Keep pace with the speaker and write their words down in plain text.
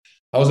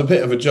I was a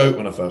bit of a joke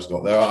when I first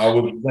got there. I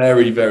was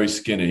very, very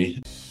skinny.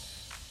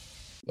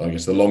 I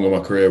guess the longer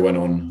my career went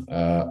on,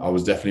 I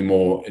was definitely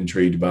more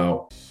intrigued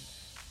about,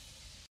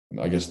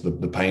 I guess,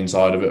 the pain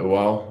side of it a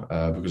while,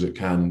 because it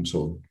can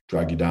sort of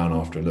drag you down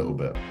after a little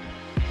bit.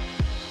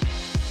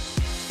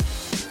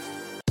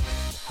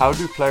 How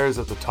do players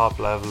at the top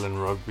level in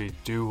rugby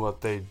do what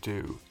they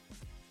do?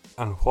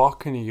 And what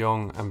can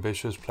young,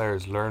 ambitious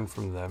players learn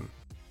from them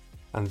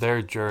and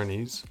their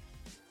journeys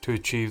to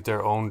achieve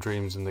their own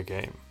dreams in the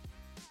game?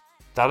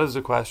 That is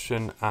the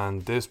question,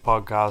 and this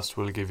podcast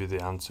will give you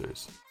the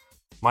answers.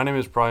 My name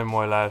is Brian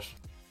Moylett,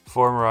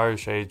 former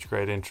Irish age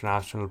grade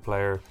international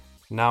player,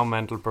 now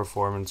mental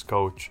performance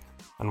coach,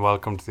 and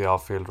welcome to the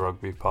Off-Field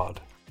Rugby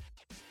Pod.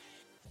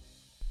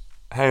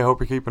 Hey, hope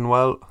you're keeping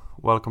well.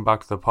 Welcome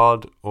back to the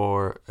pod,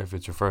 or if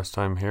it's your first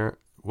time here,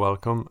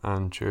 welcome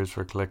and cheers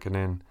for clicking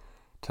in.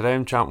 Today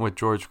I'm chatting with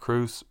George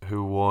Kruis,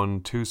 who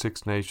won 2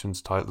 Six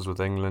Nations titles with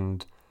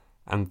England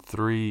and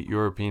 3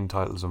 European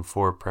titles and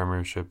 4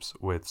 premierships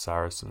with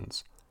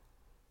Saracens.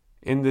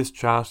 In this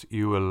chat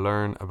you will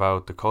learn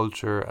about the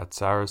culture at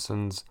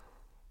Saracens,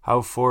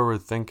 how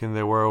forward thinking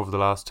they were over the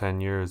last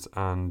 10 years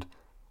and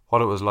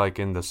what it was like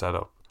in the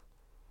setup.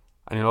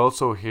 And you'll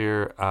also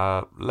hear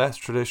a less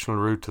traditional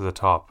route to the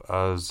top,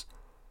 as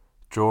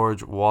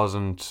George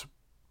wasn't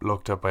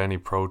looked at by any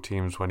pro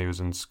teams when he was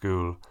in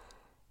school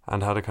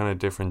and had a kind of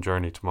different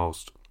journey to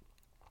most.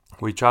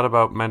 We chat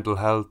about mental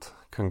health,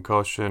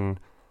 concussion,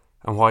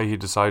 and why he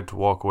decided to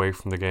walk away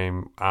from the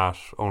game at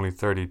only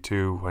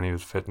 32 when he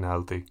was fit and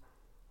healthy.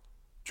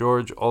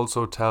 George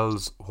also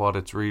tells what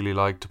it's really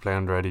like to play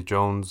under Eddie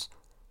Jones,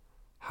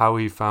 how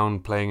he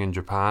found playing in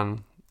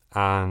Japan,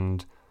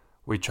 and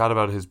we chat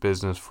about his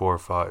business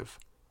 4-5.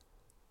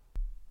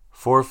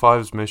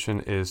 4-5's mission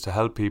is to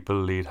help people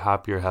lead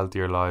happier,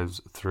 healthier lives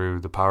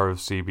through the power of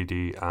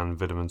CBD and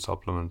vitamin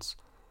supplements.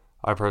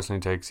 I personally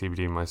take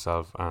CBD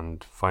myself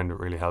and find it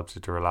really helps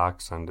you to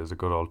relax and is a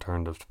good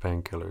alternative to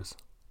painkillers.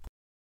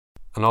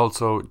 And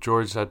also,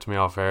 George said to me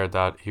off air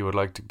that he would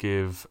like to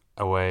give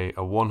away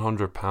a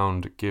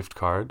 £100 gift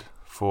card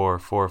for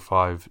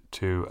 4-5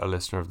 to a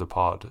listener of the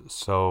pod.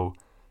 So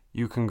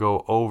you can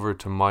go over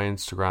to my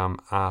Instagram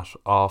at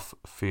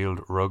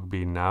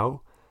offfieldragby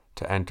now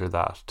to enter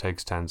that. It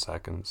takes 10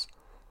 seconds.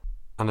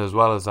 And as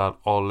well as that,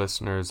 all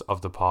listeners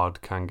of the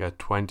pod can get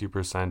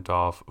 20%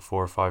 off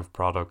 4-5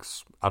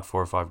 products at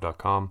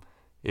 45.com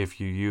if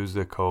you use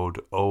the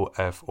code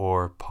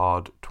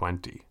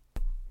OFRPOD20.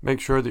 Make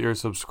sure that you're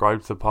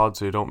subscribed to the pod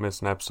so you don't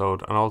miss an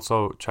episode, and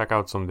also check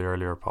out some of the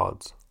earlier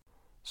pods.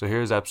 So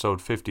here's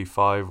episode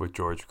 55 with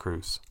George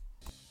Kruis.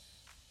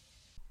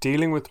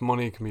 Dealing with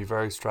money can be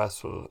very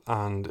stressful,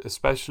 and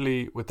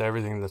especially with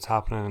everything that's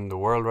happening in the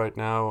world right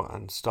now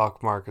and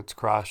stock markets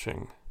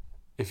crashing.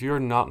 If you're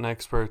not an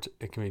expert,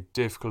 it can be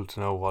difficult to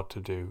know what to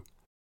do.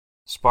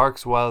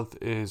 Sparks Wealth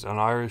is an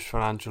Irish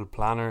financial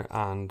planner,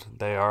 and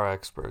they are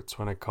experts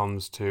when it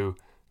comes to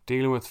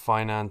dealing with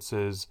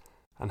finances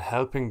and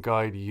helping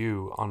guide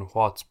you on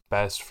what's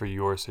best for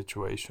your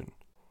situation.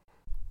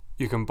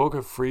 You can book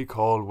a free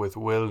call with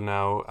Will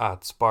now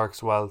at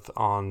Sparks Wealth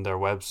on their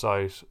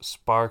website,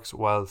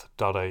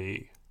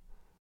 sparkswealth.ie.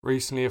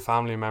 Recently, a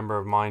family member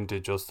of mine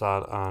did just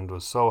that and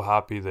was so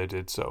happy they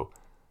did so.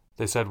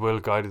 They said Will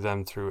guided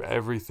them through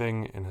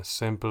everything in a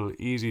simple,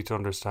 easy to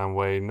understand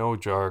way, no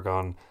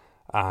jargon,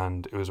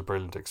 and it was a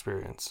brilliant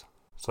experience.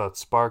 So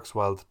that's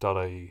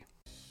sparkswealth.ie.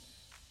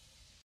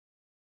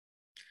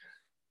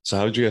 So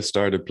how did you get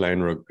started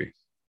playing rugby?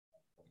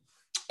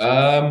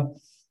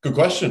 Good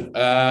question.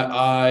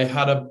 I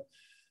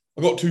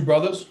got 2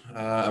 brothers,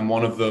 and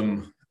one of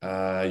them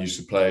used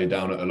to play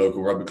down at a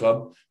local rugby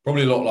club.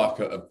 Probably a lot like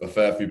a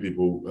fair few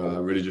people,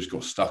 really just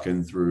got stuck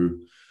in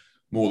through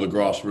more the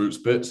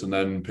grassroots bits, and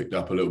then picked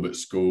up a little bit at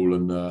school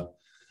and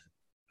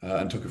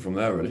took it from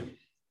there, really.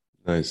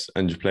 Nice.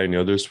 And you play any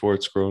other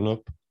sports growing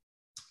up?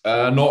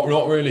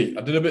 Not really.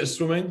 I did a bit of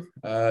swimming,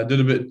 did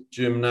a bit of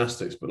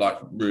gymnastics, but like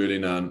really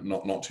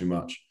not too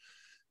much.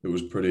 It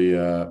was pretty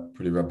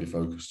rugby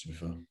focused, to be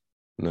fair.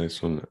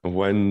 Nice one. And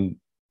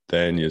when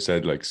then you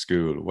said like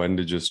school, when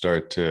did you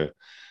start to,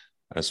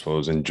 I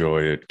suppose,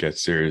 enjoy it, get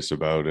serious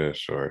about it,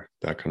 or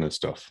that kind of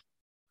stuff?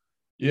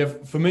 Yeah,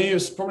 for me,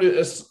 it's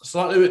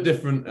slightly a bit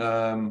different.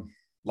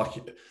 Like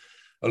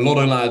a lot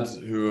of lads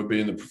who have been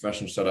in the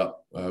professional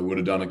setup would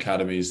have done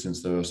academies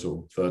since they were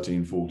sort of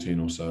 13, 14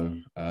 or so.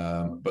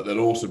 But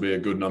there'll also be a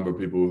good number of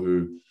people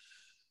who,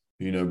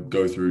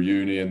 go through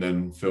uni and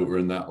then filter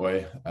in that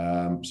way.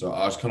 So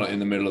I was kind of in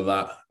the middle of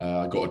that.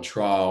 I got a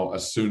trial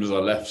as soon as I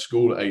left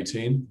school at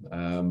 18.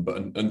 But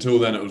until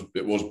then,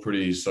 it was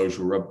pretty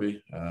social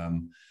rugby. I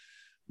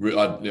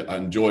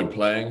enjoyed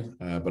playing,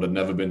 but I'd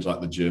never been to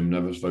like the gym,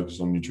 never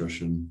focused on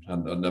nutrition,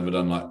 and I'd never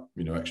done like,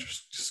 extra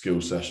skill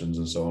sessions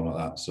and so on like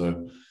that.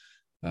 So,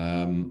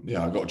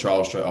 I got a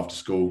trial straight after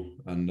school,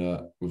 and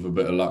with a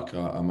bit of luck,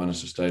 I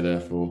managed to stay there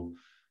for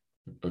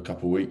a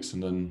couple of weeks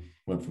and then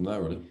went from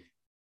there, really.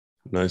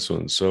 Nice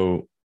one.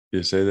 So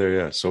you say there,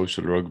 yeah,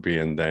 social rugby,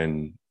 and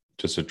then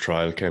just a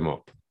trial came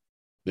up.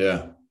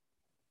 Yeah.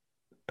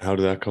 How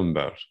did that come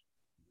about?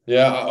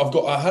 Yeah,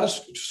 I had a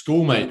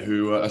schoolmate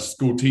a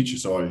school teacher,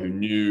 sorry, who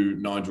knew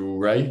Nigel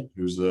Ray,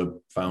 who's the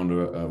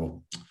founder,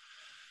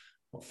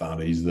 not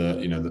founder, he's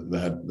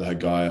the head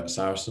guy at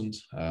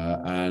Saracens,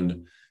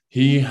 and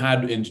he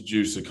had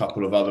introduced a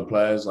couple of other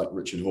players like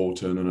Richard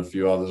Horton and a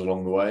few others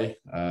along the way,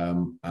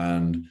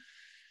 and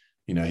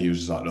he was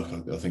just like, look,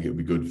 I think it would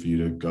be good for you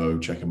to go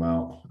check him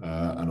out,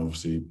 and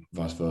obviously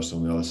vice versa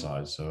on the other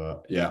side.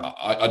 So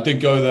I did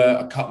go there.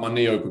 I cut my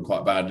knee open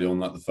quite badly on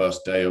like the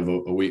first day of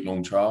a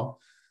week-long trial.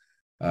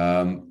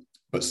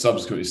 But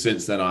subsequently,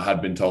 since then, I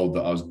had been told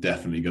that I was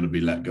definitely going to be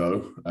let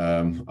go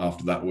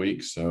after that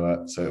week.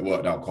 So it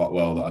worked out quite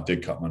well that I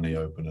did cut my knee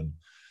open, and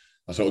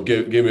I sort of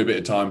give me a bit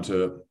of time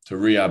to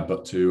rehab,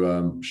 but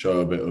to show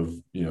a bit of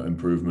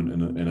improvement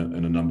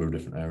in a number of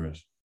different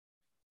areas.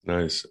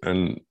 Nice.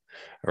 And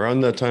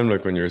around that time,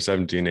 like when you were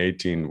 17,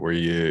 18, were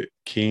you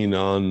keen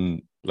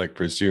on like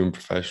pursuing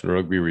professional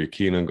rugby? Were you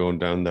keen on going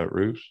down that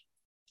route?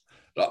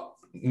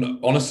 No,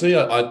 honestly,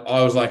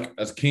 I was like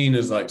as keen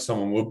as like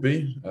someone would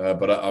be,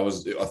 but I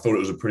thought it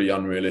was a pretty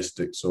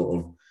unrealistic sort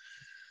of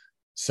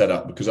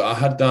setup, because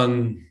I'd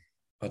done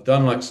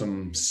like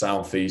some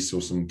southeast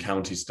or some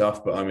county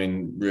stuff, but I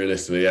mean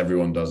realistically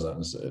everyone does that,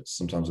 and it's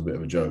sometimes a bit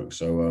of a joke.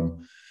 So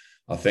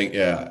I think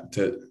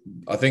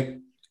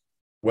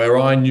where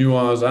I knew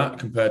I was at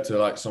compared to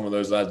like some of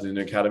those lads in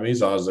the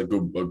academies, I was a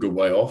good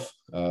way off.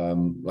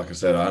 Like I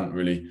said, I hadn't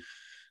really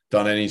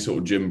done any sort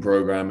of gym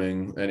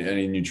programming,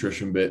 any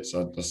nutrition bits.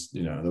 I just,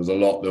 there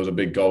was a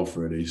big gulf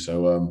really.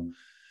 So,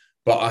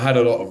 but I had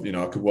a lot of,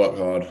 I could work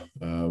hard.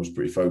 I was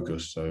pretty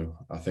focused. So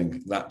I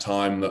think that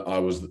time that I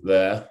was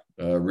there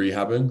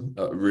rehabbing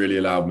really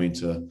allowed me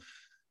to,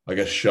 I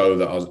guess, show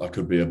that I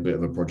could be a bit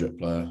of a project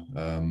player.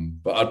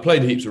 But I'd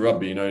played heaps of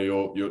rugby,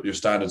 your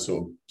standard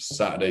sort of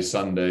Saturday,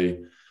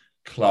 Sunday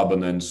club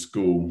and then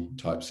school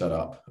type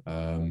setup.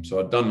 So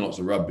I'd done lots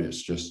of rugby.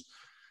 It's just,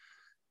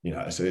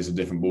 it's a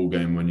different ball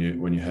game when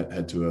you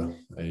head to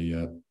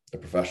a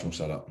professional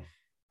setup.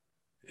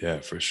 Yeah,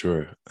 for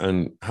sure.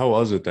 And how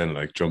was it then,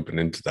 like jumping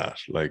into that,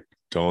 like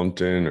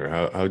daunting,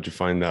 or how'd you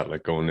find that,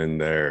 like going in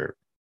there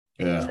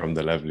from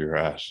the level you're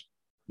at?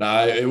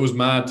 Nah, it was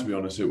mad, to be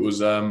honest. It was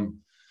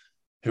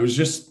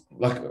just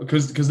like,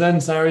 because then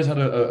Sarries had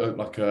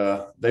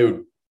they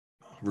would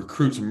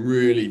recruit some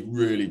really,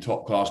 really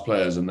top class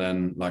players, and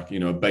then like,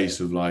 a base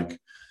of like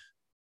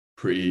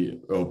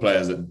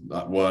players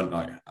that weren't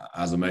like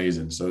as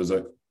amazing. So it was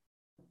like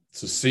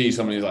to see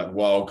some of these like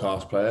world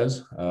class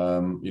players,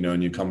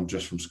 and you come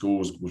just from school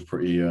was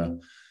pretty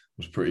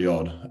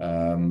odd.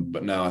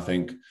 But now I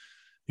think,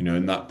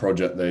 in that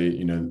project they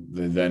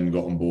then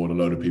got on board a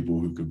load of people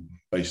who could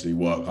basically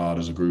work hard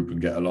as a group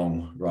and get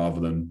along, rather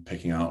than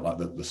picking out like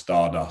the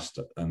stardust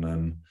and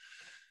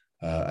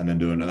then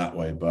doing it that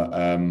way. But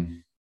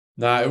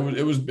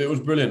it was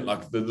brilliant.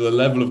 Like the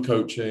level of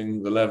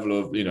coaching, the level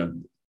of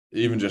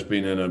even just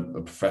being in a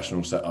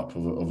professional setup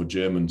of a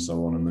gym and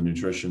so on, and the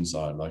nutrition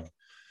side, like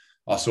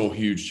I saw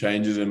huge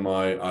changes in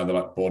my either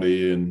like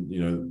body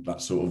and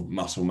that sort of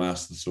muscle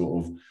mass, the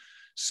sort of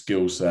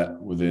skill set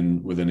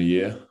within a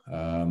year,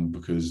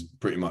 because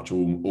pretty much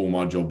all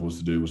my job was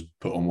to do was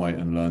put on weight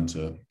and learn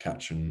to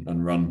catch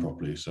and run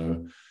properly.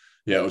 So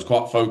yeah, it was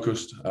quite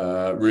focused.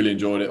 Really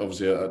enjoyed it.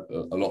 Obviously a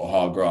lot of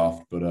hard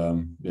graft, but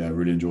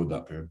really enjoyed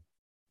that period.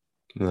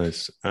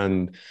 Nice.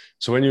 And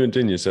so when you went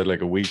in, you said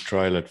like a week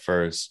trial at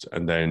first,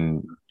 and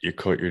then you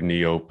cut your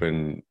knee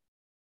open.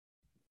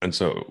 And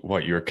so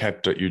what,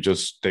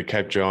 they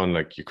kept you on,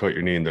 like you cut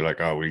your knee and they're like,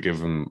 oh, we'll give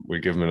him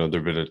another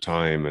bit of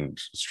time and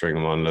string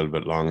him on a little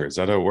bit longer. Is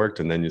that how it worked?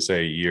 And then you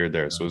say a year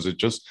there. So is it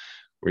just,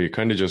 were you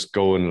kind of just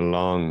going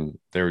along?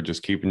 They were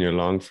just keeping you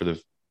along for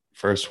the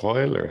first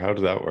while, or how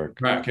did that work?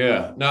 Right.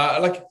 Yeah. No,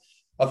 like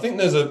I think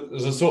there's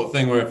a sort of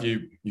thing where if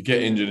you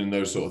get injured in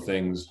those sort of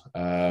things,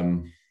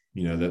 that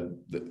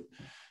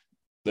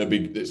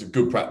it's a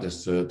good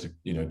practice to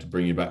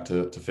bring you back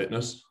to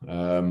fitness.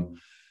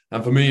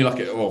 And for me,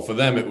 for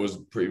them, it was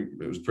pretty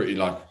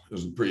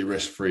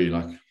risk free.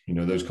 Like,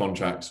 those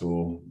contracts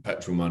or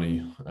petrol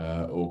money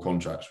or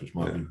contracts, which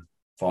might be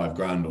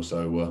 $5,000 or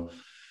so, were,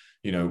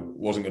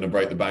 wasn't going to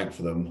break the bank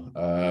for them.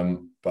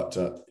 But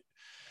to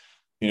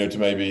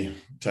maybe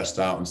test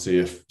out and see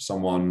if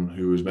someone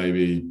who was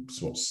maybe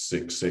sort of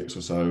 6'6"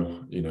 or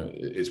so,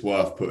 it's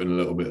worth putting a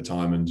little bit of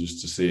time in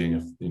just to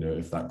seeing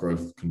if that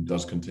growth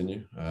does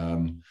continue.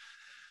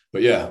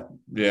 But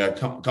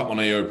cut my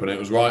knee open. It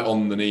was right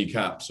on the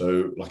kneecap.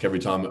 So like every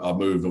time I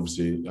moved,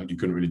 obviously like you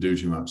couldn't really do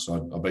too much.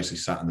 So I basically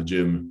sat in the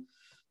gym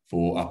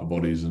for upper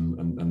bodies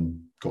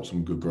and got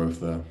some good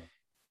growth there.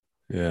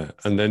 Yeah.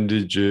 And then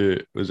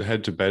was it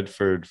head to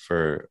Bedford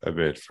for a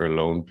bit, for a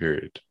loan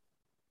period?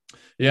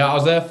 Yeah, I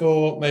was there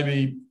for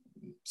maybe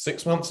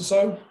 6 months or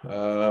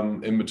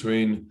so. In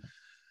between,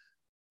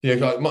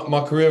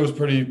 my career was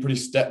pretty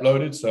step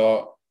loaded.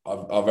 So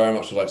I very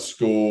much was like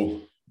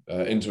school,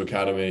 into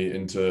academy,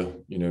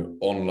 into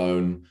on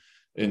loan,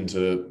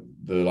 into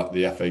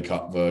the FA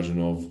Cup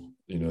version of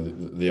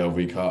the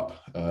LV Cup,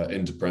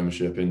 into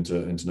Premiership,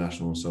 into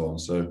international, and so on.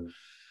 So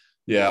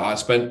yeah, I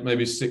spent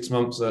maybe 6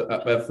 months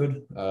at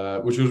Bedford,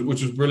 which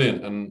was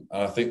brilliant, and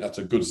I think that's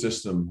a good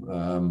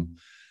system.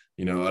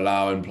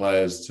 Allowing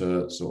players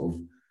to sort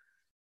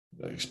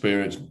of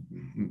experience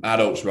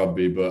adults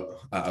rugby, but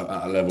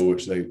at a level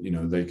which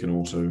they can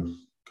also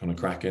kind of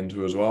crack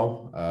into as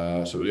well.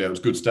 So yeah, it was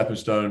a good stepping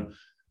stone.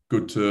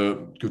 Good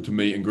to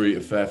meet and greet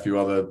a fair few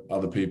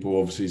other people.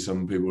 Obviously,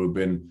 some people have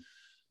been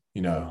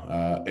in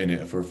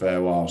it for a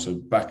fair while. So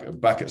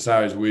back at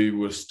Saracens, we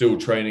were still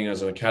training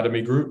as an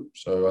academy group.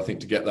 So I think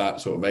to get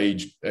that sort of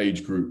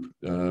age group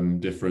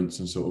difference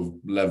and sort of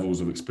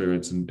levels of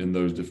experience in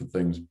those different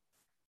things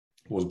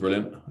was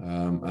brilliant.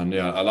 And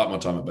yeah, I like my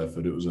time at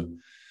Bedford. It was a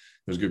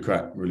good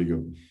crack, really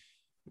good.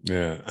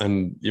 Yeah,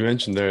 and you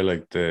mentioned there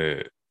like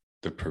the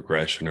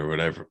progression or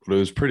whatever, but it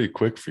was pretty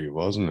quick for you,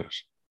 wasn't it?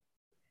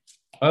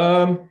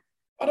 I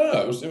don't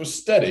know. It was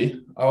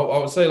steady. I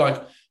would say,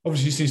 like,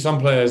 obviously you see some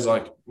players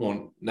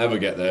never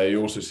get there.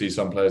 You also see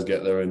some players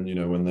get there and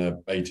when they're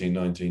 18,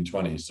 19,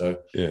 20. So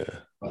yeah,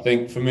 I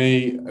think for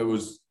me I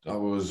was I have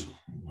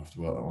to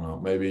work that one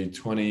out, maybe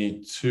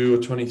 22 or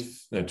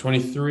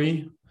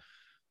 23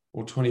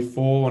 or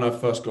 24 when I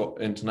first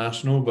got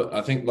international. But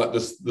I think like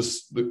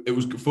it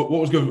was what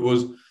was good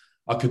was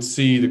I could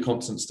see the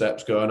constant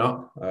steps going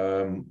up,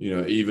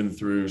 even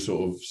through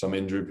sort of some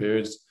injury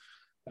periods.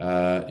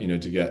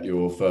 To get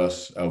your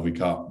first LV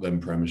Cup,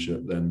 then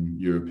Premiership, then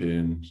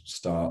European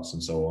starts,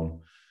 and so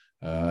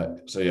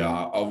on. So yeah,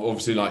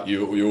 obviously, like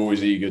you're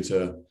always eager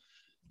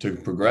to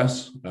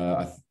progress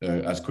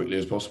as quickly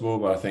as possible.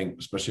 But I think,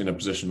 especially in a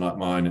position like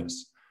mine,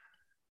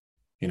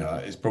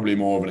 it's probably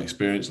more of an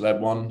experience-led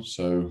one.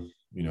 So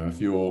if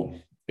you're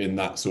in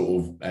that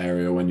sort of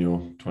area when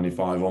you're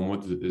 25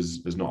 onwards,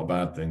 is not a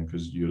bad thing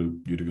because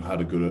you'd have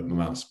had a good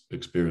amount of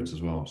experience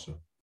as well. So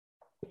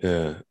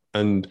yeah,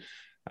 and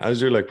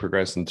as you're like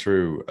progressing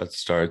through at the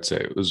start,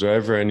 say, was there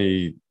ever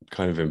any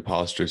kind of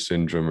imposter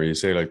syndrome where you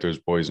say like there's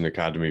boys in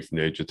academy from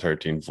the age of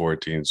 13,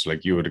 14, so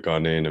like you would have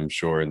gone in, I'm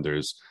sure, and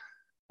there's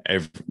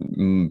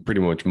pretty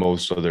much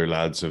most other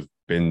lads have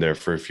been there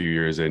for a few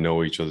years, they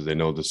know each other, they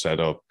know the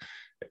setup,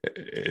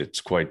 it's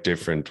quite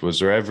different.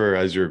 Was there ever,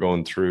 as you're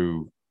going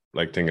through,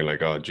 like thinking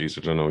like, oh geez,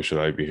 I don't know, should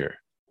I be here?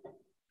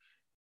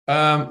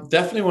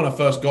 Definitely when I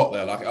first got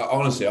there, like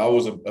honestly, I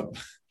was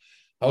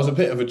a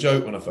bit of a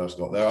joke when I first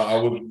got there. I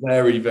was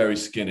very, very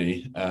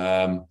skinny.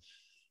 I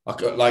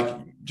got like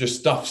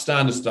just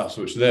standard stuff,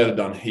 which they'd have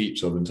done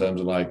heaps of in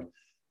terms of like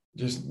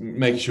just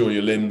making sure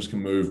your limbs can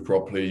move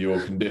properly,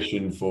 you're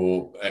conditioned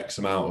for X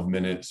amount of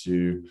minutes,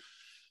 you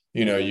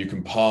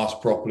can pass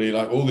properly,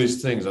 like all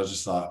these things. I was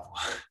just like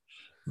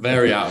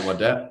very out of my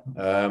depth.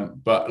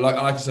 But like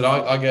I said,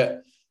 I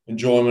get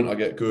enjoyment, I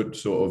get good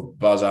sort of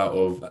buzz out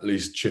of at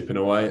least chipping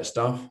away at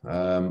stuff.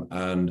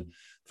 And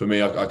for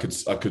me, I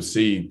could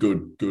see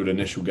good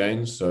initial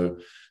gains. So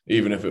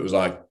even if it was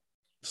like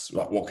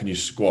what can you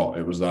squat?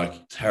 It was like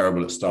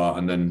terrible at start,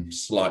 and then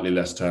slightly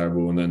less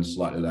terrible, and then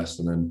slightly less,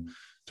 and then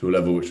to a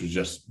level which was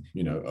just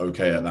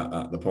okay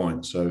at the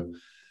point. So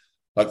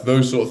like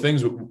those sort of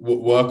things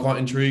were quite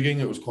intriguing.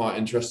 It was quite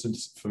interesting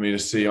for me to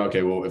see.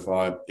 Okay, well, if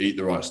I eat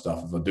the right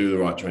stuff, if I do the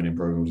right training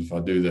programs, if I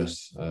do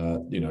this,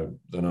 then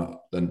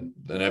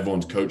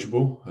everyone's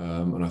coachable,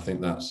 and I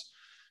think that's.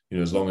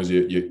 As long as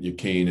you're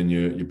keen and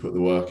you put the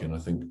work in, I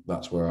think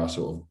that's where I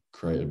sort of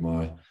created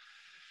my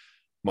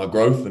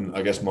growth and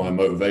I guess my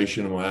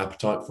motivation and my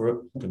appetite for it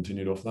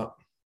continued off that.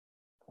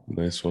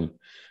 Nice one,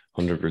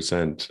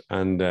 100%.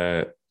 And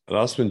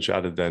last been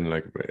chatted then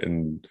like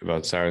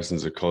about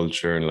Saracens, a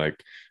culture and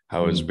like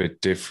how it's a bit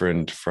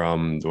different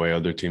from the way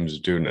other teams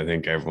are doing. I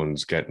think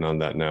everyone's getting on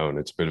that now, and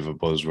it's a bit of a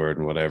buzzword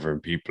and whatever,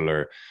 and people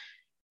are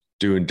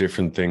doing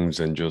different things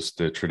than just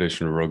the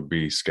traditional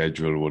rugby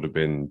schedule would have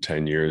been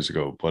 10 years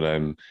ago. But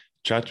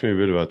chat to me a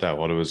bit about that,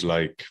 what it was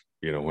like,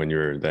 when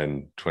you're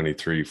then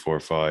 23, 4,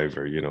 5,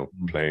 or,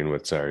 playing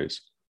with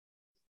Sarries.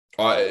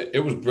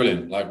 It was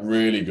brilliant, like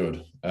really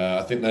good.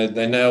 I think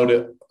they nailed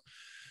it.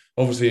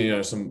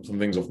 Obviously, some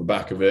things off the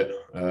back of it,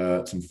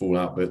 some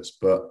fallout bits,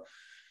 but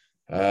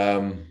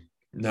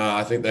no,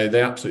 I think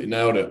they absolutely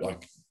nailed it.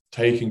 Like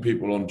taking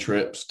people on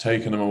trips,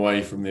 taking them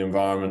away from the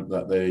environment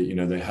that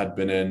they had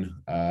been in,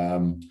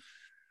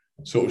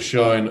 sort of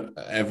showing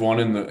everyone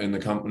in the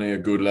company a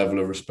good level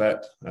of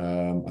respect.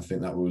 I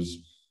think that was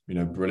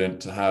brilliant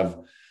to have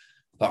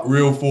that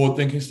real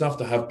forward-thinking stuff,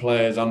 to have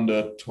players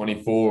under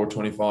 24 or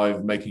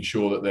 25 making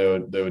sure that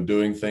they were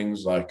doing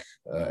things like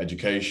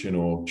education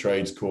or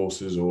trades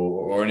courses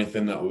or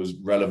anything that was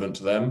relevant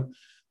to them,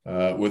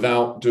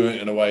 without doing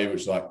it in a way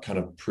which like kind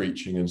of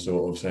preaching and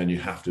sort of saying you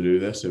have to do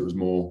this. It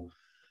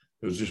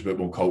was just a bit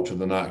more culture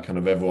than that. Kind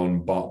of everyone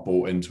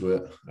bought into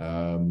it.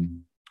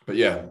 But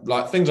yeah,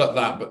 like things like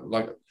that. But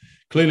like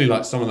clearly,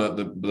 like some of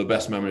the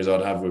best memories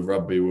I'd have with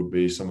rugby would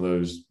be some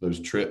of those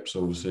trips.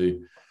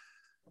 Obviously,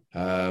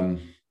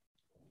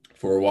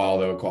 for a while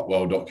they were quite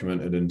well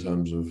documented in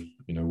terms of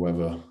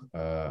whether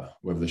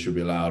they should be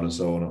allowed and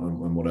so on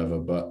and whatever.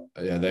 But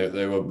yeah,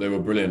 they were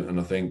brilliant. And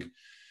I think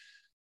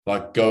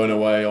like going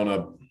away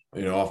on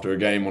after a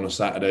game on a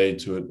Saturday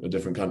to a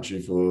different country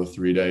for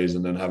 3 days,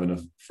 and then having a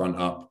front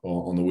up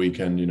on the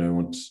weekend,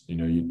 once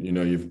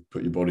you've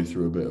put your body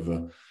through a bit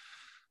of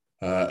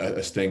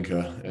a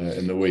stinker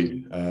in the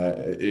week,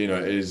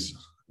 it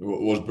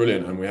was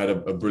brilliant, and we had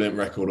a brilliant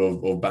record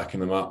of backing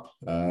them up.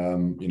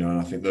 And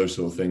I think those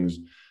sort of things,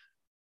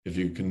 if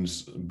you can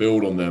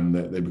build on them,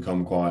 they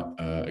become quite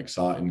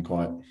exciting,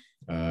 quite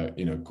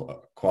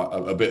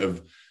a bit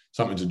of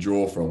something to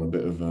draw from, a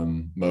bit of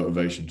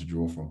motivation to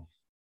draw from.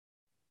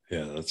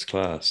 Yeah, that's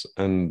class.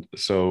 And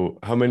so,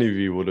 how many of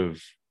you would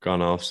have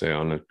gone off, say,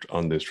 on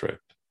this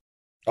trip?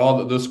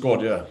 Oh, the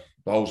squad, yeah,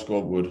 the whole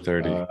squad would.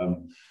 30.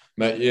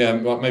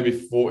 Maybe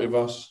 40 of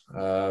us.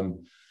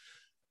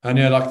 And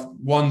yeah, like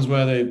ones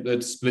where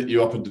they'd split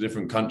you up into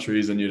different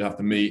countries, and you'd have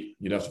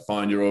to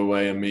find your own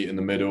way and meet in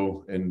the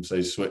middle in,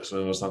 say,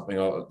 Switzerland or something,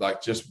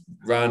 like just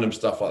random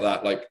stuff like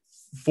that, like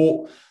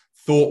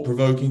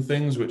thought-provoking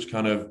things, which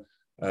kind of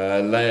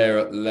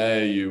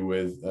layer you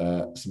with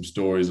some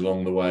stories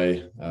along the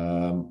way.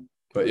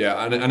 But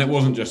yeah, and it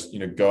wasn't just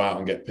go out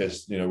and get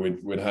pissed.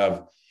 We'd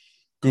have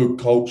good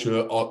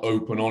culture,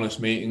 open, honest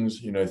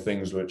meetings.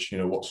 Things which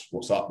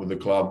what's up with the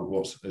club,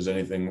 is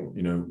anything,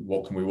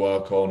 what can we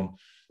work on?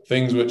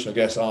 Things which I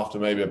guess after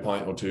maybe a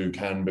pint or two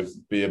can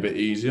be a bit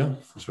easier,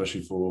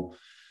 especially for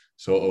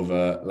sort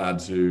of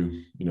lads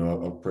who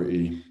are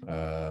pretty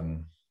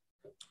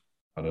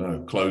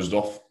closed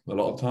off a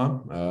lot of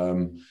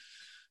time.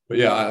 But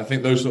yeah, I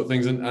think those sort of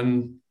things,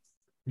 and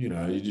you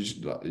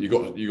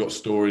got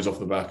stories off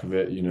the back of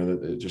it.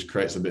 That it just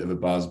creates a bit of a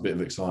buzz, a bit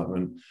of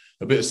excitement,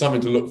 a bit of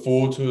something to look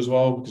forward to as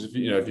well. Because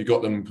if you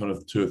got them kind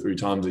of 2 or 3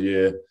 times a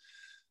year,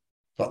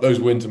 like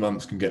those winter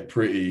months can get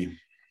pretty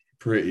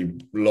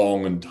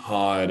long and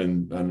tired,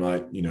 and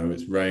like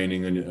it's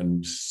raining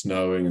and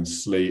snowing and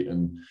sleet,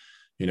 and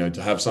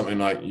to have something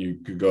like you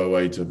could go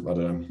away to, I don't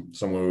know,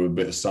 somewhere with a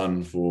bit of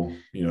sun for,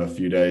 a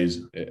few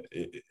days.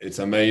 It's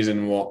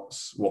amazing what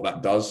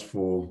that does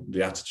for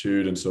the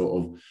attitude and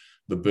sort of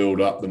the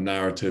build up, the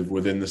narrative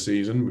within the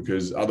season,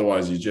 because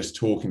otherwise you're just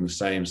talking the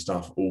same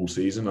stuff all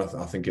season.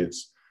 I think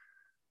it's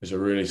a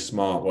really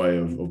smart way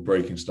of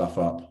breaking stuff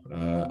up.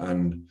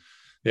 And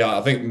yeah,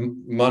 I think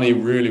money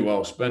really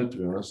well spent, to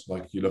be honest.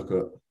 Like you look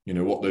at,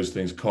 what those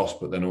things cost,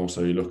 but then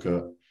also you look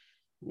at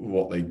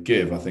what they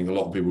give. I think a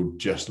lot of people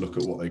just look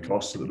at what they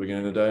cost at the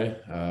beginning of the day,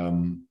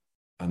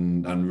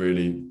 and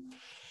really,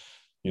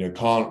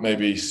 can't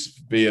maybe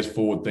be as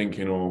forward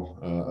thinking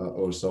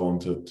or so on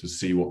to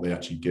see what they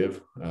actually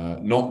give.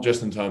 Not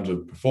just in terms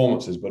of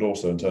performances, but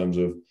also in terms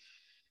of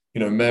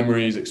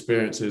memories,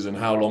 experiences, and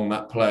how long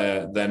that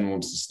player then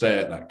wants to stay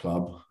at that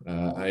club.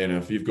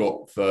 If you've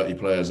got 30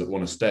 players that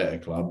want to stay at a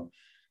club,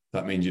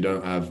 that means you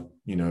don't have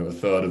a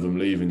third of them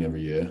leaving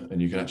every year,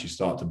 and you can actually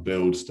start to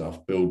build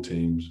stuff, build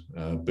teams,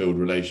 build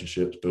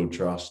relationships, build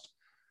trust.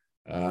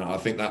 I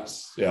think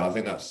that's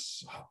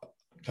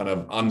kind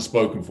of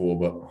unspoken for,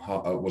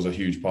 but was a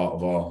huge part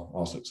of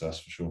our success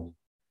for sure.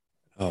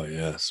 Oh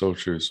yeah, so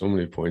true. So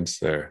many points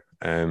there.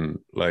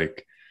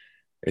 Like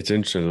it's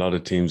interesting. A lot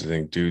of teams, I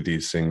think, do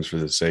these things for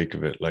the sake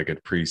of it. Like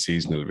at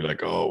preseason, it'll be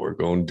like, oh, we're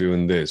going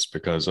doing this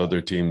because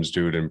other teams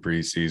do it in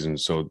preseason.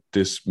 So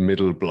this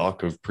middle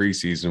block of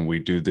preseason, we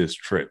do this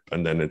trip.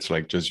 And then it's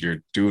like just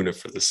you're doing it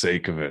for the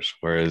sake of it.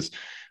 Whereas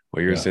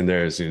what you're saying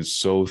there is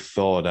so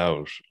thought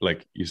out.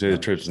 Like you say the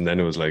trips, and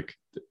then it was like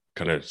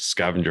kind of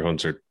scavenger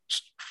hunts or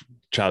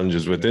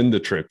challenges within the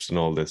trips and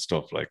all this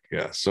stuff. Like,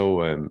 yeah,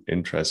 so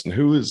interesting.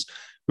 Who's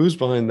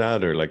behind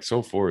that, or like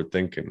so forward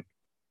thinking?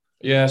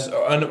 Yes,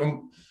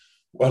 and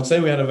I'd say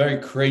we had a very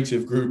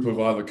creative group of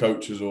either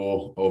coaches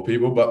or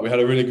people, but we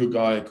had a really good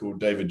guy called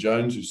David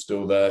Jones, who's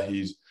still there.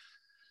 He's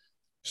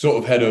sort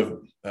of head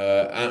of,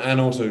 and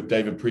also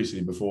David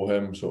Priestley before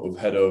him, sort of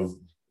head of,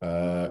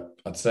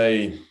 I'd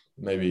say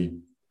maybe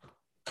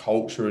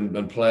culture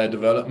and player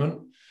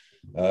development.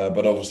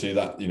 But obviously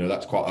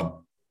that's quite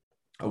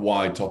a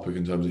wide topic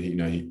in terms of,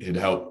 he'd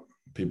help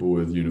people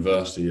with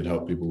university, he'd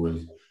help people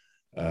with,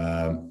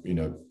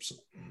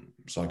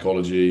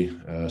 psychology,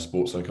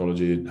 sports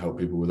psychology, help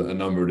people with a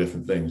number of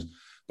different things.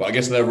 But I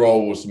guess their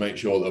role was to make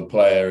sure that a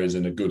player is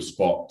in a good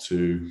spot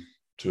to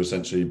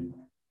essentially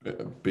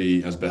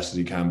be as best as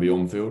he can be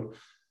on field.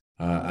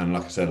 And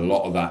like I said, a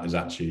lot of that is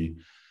actually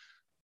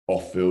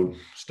off field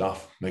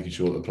stuff, making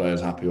sure that the player's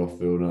happy off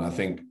field. And I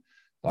think,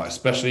 like,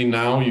 especially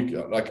now,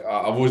 I've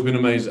always been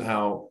amazed at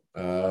how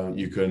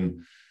you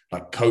can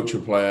like coach a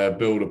player,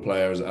 build a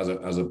player as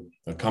a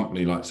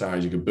company like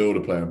Saracens. You could build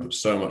a player and put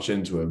so much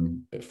into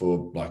him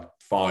for like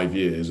 5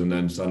 years, and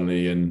then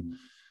suddenly in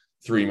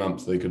 3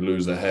 months they could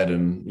lose their head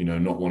and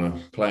not want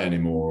to play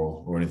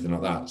anymore or anything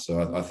like that.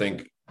 So I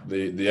think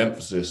the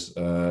emphasis,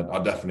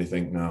 I definitely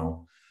think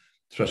now,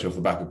 especially off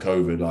the back of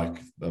COVID,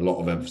 like a lot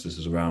of emphasis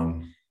is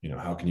around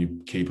how can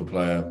you keep a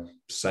player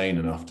sane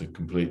enough to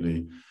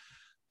completely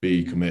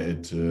be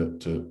committed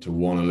to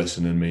want to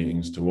listen in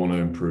meetings, to want to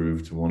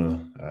improve, to want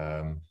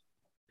to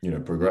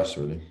progress.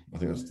 Really, I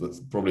think that's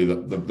probably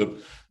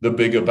the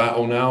bigger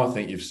battle now. I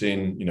think you've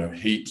seen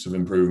heaps of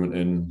improvement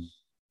in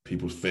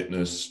people's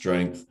fitness,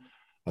 strength,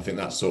 I think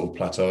that's sort of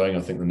plateauing.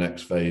 I think the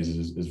next phase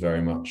is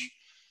very much,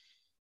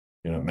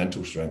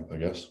 mental strength, I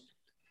guess.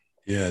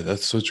 Yeah,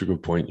 that's such a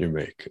good point you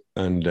make.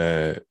 And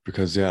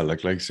because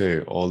like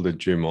say all the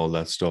gym, all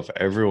that stuff,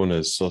 everyone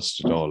has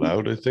sussed it all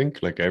out, I think.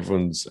 Like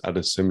everyone's at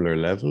a similar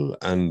level.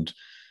 And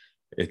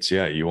it's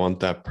you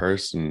want that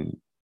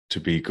person to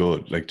be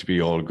good, like to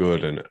be all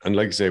good. And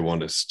like say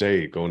want to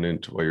stay going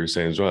into what you're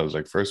saying as well. It's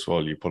like first of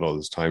all, you put all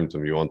this time to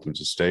them, you want them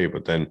to stay,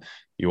 but then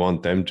you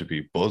want them to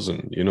be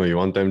buzzing, you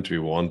want them to be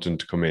wanting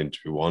to come in, to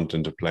be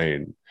wanting to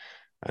play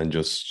and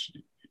just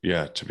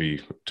to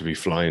be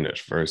flying it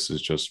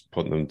versus just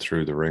putting them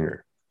through the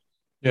ringer.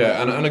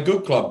 Yeah, and a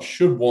good club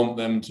should want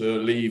them to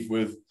leave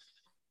with,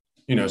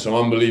 some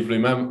unbelievably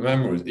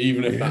memories,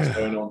 even if that's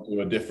going on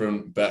to a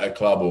different, better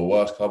club or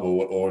worse club,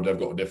 or they've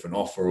got a different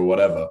offer or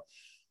whatever.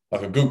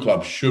 Like a good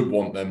club should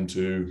want them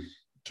to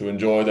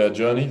enjoy their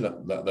journey,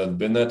 that they've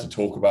been there, to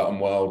talk about them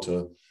well,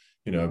 to,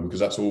 because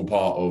that's all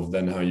part of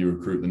then how you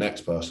recruit the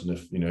next person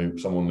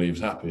if, someone leaves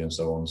happy and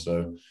so on.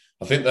 So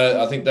I think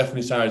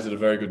definitely Sarries did a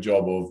very good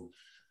job of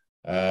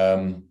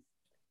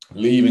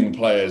leaving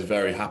players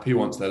very happy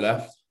once they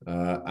left.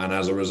 And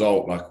as a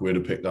result, like we'd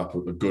have picked up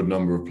a good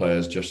number of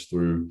players just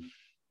through,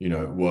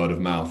 word of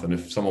mouth. And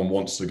if someone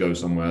wants to go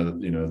somewhere,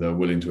 they're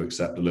willing to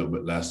accept a little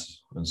bit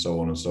less and so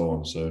on and so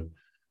on. So,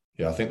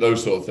 yeah, I think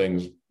those sort of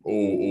things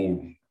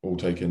all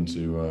take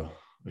into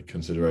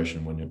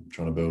consideration when you're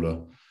trying to build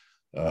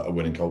a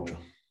winning culture.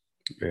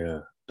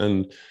 Yeah.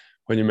 And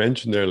when you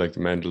mentioned there, like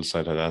the mental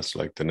side, that's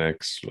like the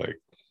next,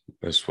 like,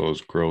 I suppose,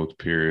 growth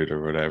period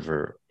or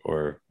whatever,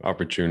 or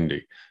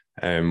opportunity.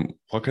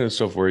 What kind of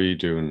stuff were you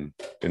doing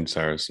in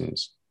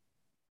Saracens?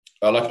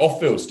 Like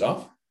off-field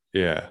stuff?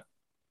 Yeah.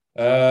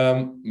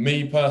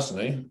 Me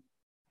personally?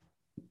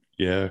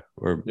 Yeah.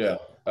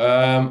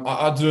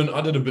 I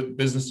did a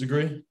business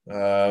degree.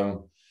 And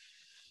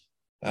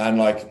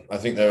like, I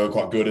think they were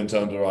quite good in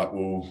terms of like,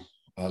 well,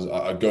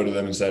 I'd go to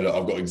them and say, look,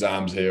 I've got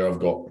exams here. I've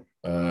got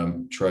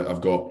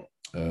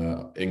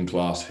in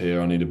class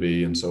here I need to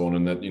be, and so on.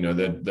 And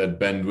that, they'd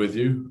bend with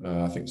you.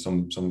 I think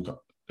some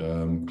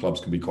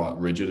clubs can be quite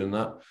rigid in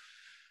that.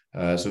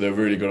 So they're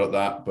really good at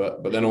that.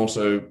 But then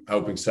also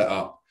helping set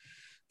up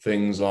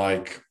things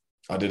like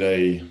I did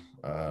a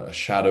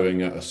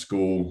shadowing at a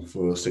school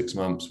for 6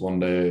 months, 1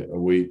 day a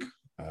week,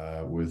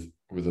 with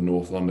a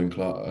North London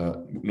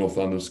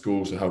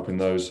school, so helping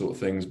those sort of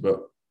things.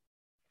 But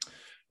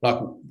like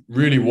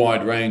really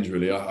wide range,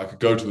 really. I could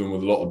go to them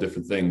with a lot of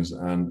different things,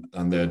 and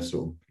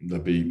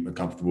they'd be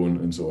comfortable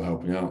in sort of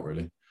helping out,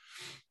 really.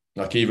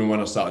 Like even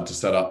when I started to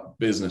set up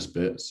business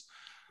bits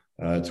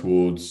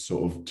towards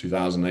sort of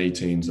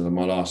 2018, so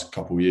my last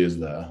couple of years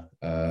there,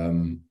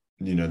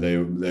 they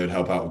would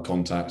help out with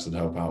contacts, they'd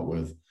help out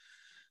with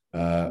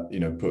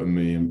putting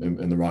me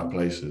in the right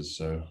places.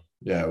 So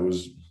yeah, it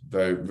was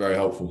very, very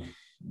helpful.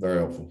 Very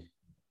helpful.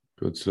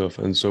 Good stuff.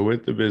 And so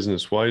with the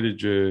business, why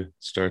did you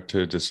start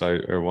to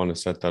decide or want to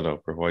set that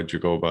up, or why did you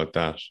go about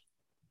that?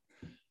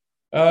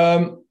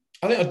 I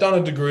think I've done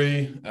a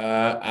degree,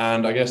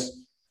 and I guess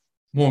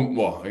more on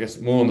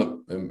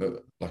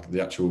the like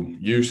the actual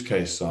use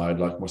case side,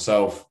 like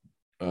myself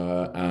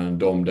and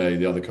Dom Day,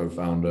 the other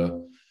co-founder,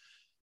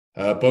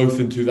 both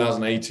in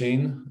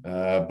 2018,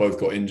 both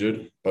got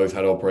injured, both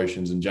had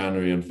operations in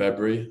January and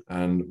February,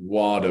 and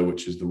WADA,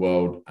 which is the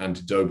World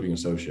Anti-Doping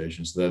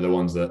Association, so they're the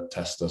ones that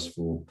test us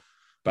for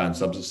banned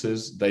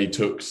substances. They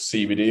took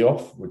CBD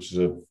off, which is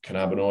a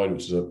cannabinoid,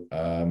 which is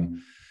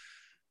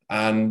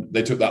and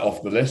they took that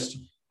off the list.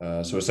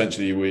 So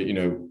essentially,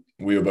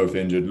 we were both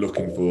injured,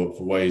 looking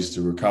for ways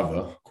to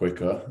recover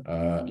quicker,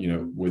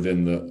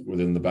 within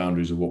the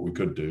boundaries of what we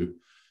could do.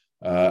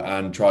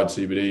 And tried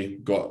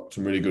CBD, got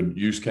some really good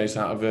use case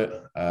out of it.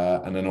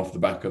 And then off the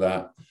back of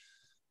that,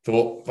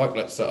 thought, fuck,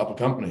 let's set up a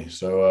company.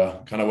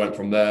 So kind of went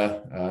from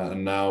there.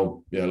 And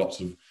now,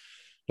 lots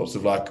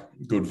of like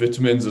good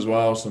vitamins as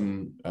well,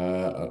 some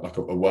like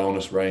a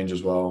wellness range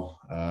as well.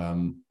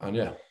 And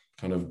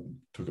kind of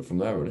took it from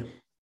there, really.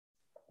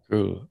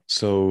 Cool.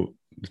 So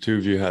the two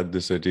of you had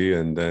this idea,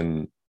 and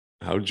then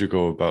how'd you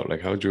go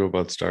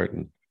about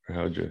starting, or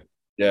how'd you?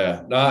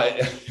 Yeah, no,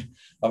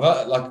 I've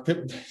had, like,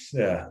 it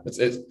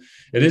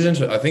is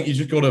interesting. I think you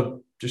just got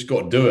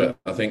to do it.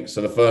 I think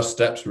so. The first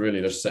steps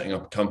really just setting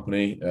up a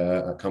company,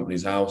 a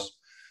company's house,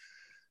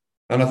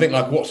 and I think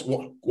like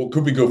what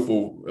could be good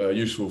for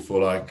useful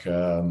for like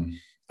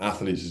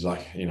athletes is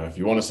like, if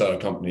you want to start a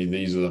company,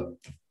 these are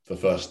the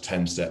first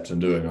 10 steps in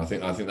doing. I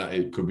think that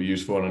it could be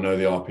useful, and I know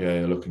the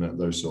RPA are looking at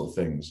those sort of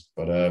things.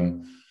 But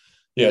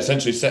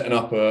essentially setting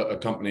up a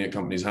company at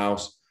company's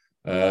house.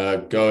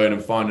 Going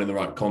and finding the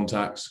right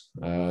contacts,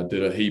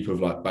 did a heap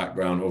of like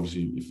background.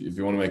 Obviously, if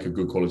you want to make a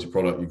good quality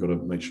product, you've got to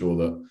make sure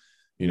that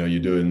you're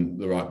doing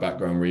the right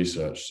background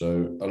research.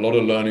 So a lot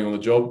of learning on the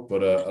job,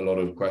 but a lot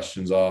of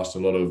questions asked, a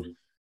lot of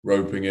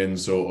roping in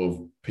sort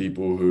of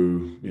people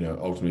who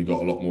ultimately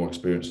got a lot more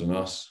experience than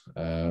us,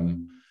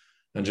 and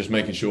just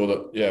making sure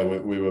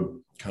that we were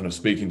kind of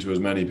speaking to as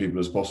many people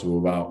as possible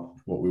about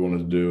what we wanted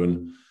to do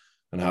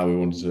and how we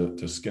wanted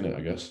to skin it,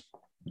 I guess.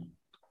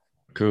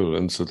 Cool.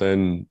 And so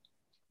then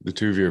the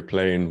two of you are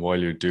playing while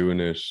you're doing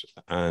it,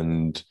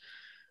 and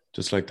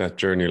just like that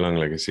journey along.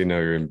 Like I see now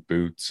you're in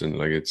boots, and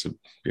like it's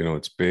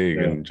it's big,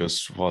 Yeah. and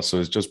just so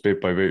it's just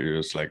bit by bit.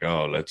 You're just like,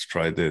 oh, let's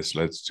try this.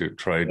 Let's do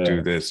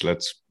this.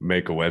 Let's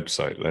make a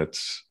website.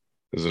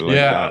 Is it like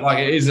that? Like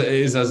it is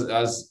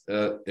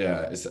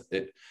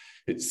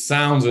it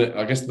sounds,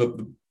 I guess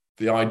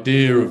the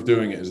idea of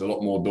doing it is a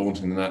lot more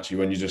daunting than actually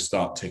when you just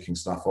start ticking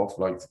stuff off.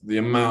 Like the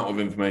amount of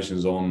information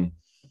is on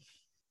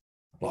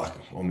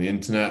the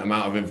internet,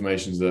 amount of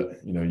information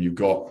that you've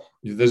got.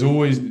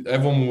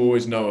 Everyone will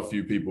always know a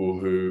few people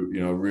who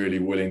are really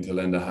willing to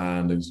lend a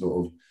hand, and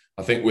sort of,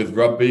 I think with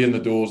rugby and the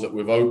doors that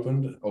we've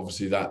opened,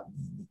 obviously that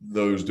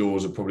those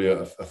doors are probably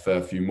a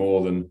fair few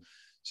more than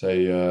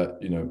say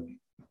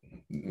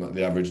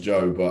the average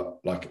Joe. But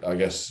like, I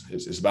guess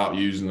it's about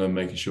using them,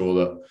 making sure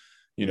that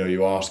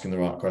you're asking the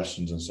right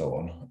questions and so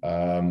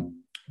on.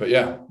 But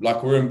yeah,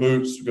 like we're in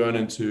boots, going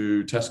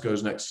into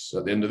Tesco's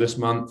at the end of this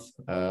month.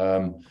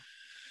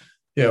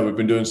 We've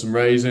been doing some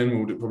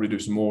raising. We'll probably do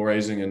some more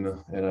raising in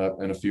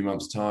a few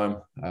months' time.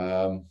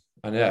 And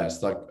yeah,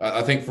 it's like,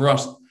 I think for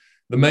us,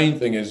 the main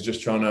thing is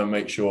just trying to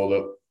make sure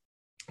that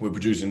we're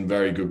producing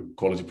very good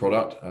quality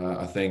product.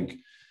 I think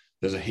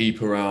there's a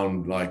heap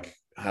around, like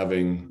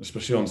having,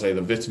 especially on say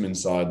the vitamin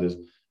side,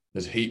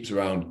 there's heaps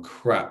around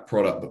crap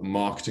product, but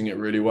marketing it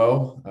really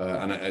well.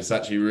 And it's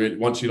actually really,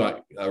 once you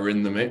like are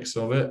in the mix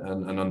of it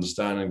and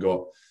understand and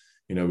got,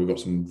 we've got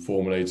some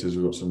formulators,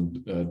 we've got some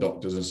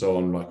doctors and so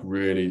on, like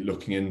really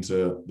looking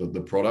into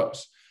the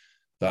products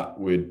that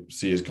we'd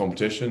see as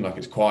competition. Like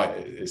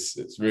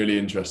it's really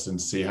interesting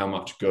to see how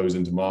much goes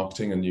into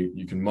marketing, and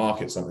you can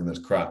market something that's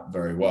crap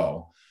very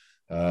well.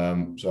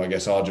 So I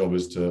guess our job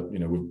is to,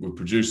 we've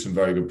produced some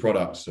very good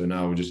products. So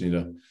now we just need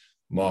to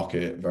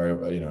market it very,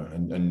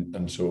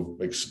 and sort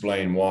of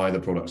explain why the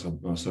products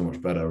are so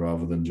much better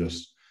rather than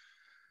just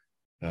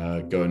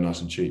going nice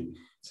and cheap.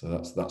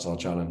 So that's our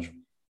challenge.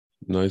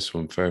 Nice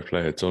one, fair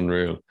play. It's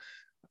unreal.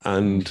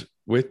 And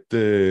with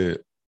the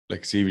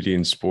like CBD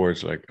in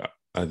sports, like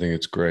I think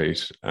it's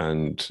great,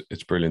 and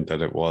it's brilliant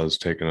that it was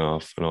taken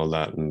off and all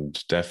that.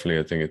 And definitely,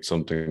 I think it's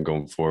something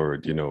going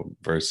forward,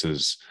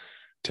 versus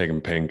taking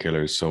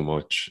painkillers so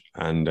much.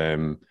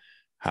 And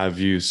have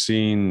you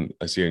seen?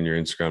 I see on your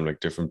Instagram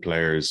like different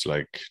players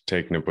like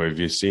taking it, but have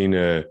you seen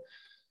an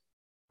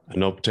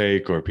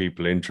uptake or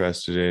people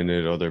interested in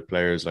it? Other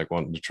players like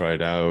wanting to try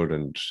it out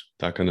and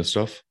that kind of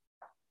stuff.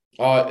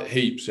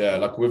 Heaps, yeah.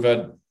 Like we've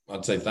had,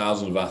 I'd say,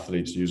 thousands of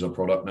athletes use our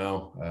product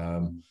now.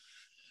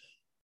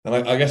 And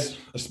I guess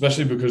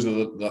especially because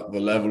of the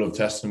level of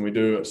testing we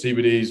do,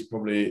 CBD is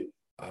probably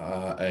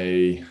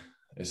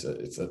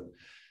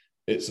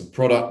it's a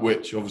product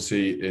which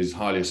obviously is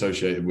highly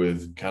associated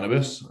with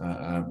cannabis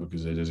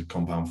because it is a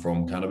compound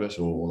from cannabis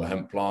or the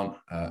hemp plant,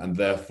 and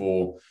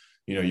therefore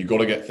you've got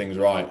to get things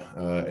right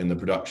in the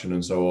production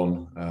and so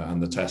on,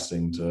 and the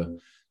testing to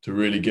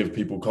really give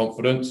people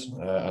confidence.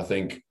 I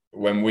think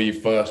when we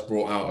first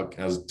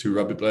as two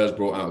rugby players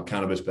brought out a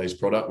cannabis-based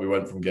product, we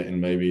went from getting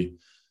maybe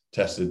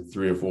tested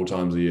 3 or 4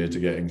 times a year to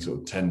getting sort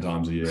of 10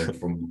 times a year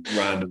from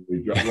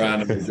randomly drug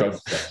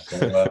tests.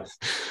 So,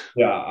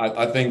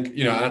 I think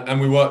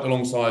and we worked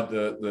alongside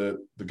the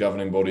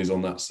governing bodies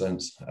on that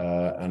sense,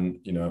 and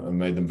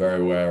made them very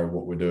aware of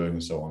what we're doing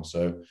and so on.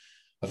 So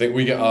I think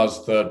we get ours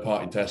third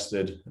party batch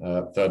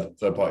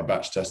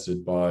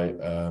tested by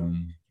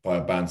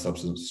a banned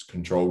substance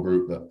control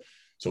group that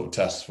sort of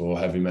tests for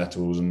heavy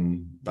metals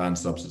and banned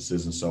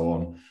substances and so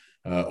on.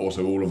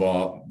 Also, all of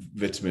our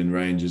vitamin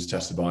range is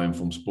tested by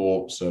Informed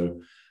Sport. So,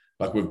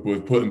 like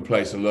we've put in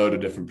place a load of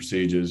different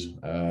procedures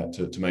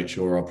to make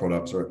sure our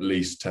products are at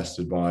least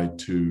tested by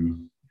two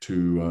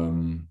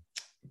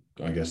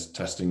I guess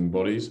testing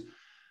bodies,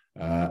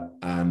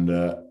 and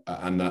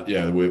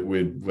that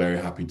we're very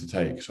happy to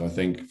take. So I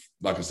think,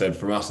 like I said,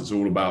 for us, it's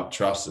all about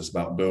trust. It's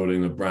about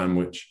building a brand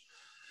which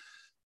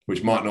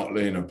might not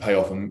pay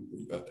off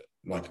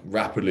like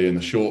rapidly in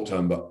the short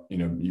term, but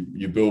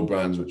you build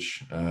brands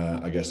which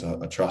I guess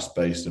are trust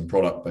based and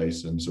product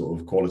based and sort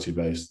of quality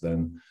based,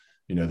 then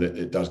that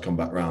it does come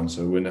back round.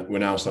 So we're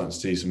now starting to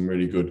see some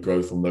really good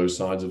growth on those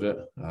sides of it,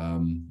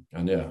 and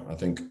yeah, I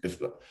think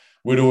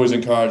we'd always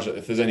encourage that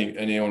if there's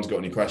anyone's got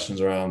any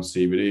questions around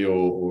CBD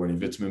or any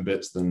vitamin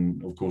bits,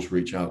 then of course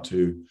reach out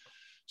to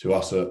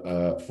us at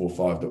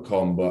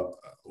 45.com, but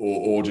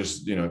or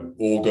just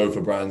or go for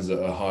brands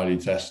that are highly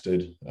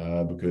tested,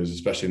 because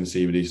especially in the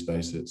CBD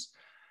space,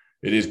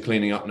 it is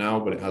cleaning up now,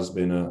 but it's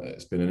been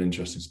an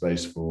interesting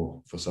space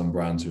for some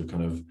brands who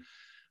kind of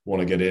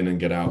want to get in and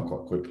get out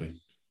quite quickly.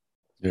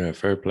 Yeah,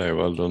 fair play,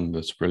 well done,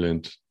 that's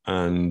brilliant.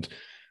 And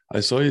I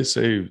saw you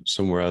say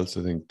somewhere else,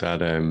 I think,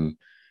 that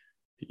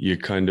you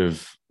kind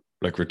of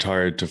like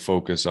retired to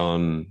focus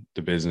on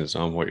the business,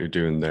 on what you're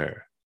doing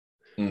there.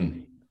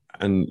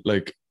 And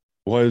like,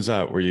 why is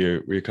that? Were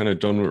you kind of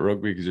done with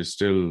rugby because you're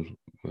still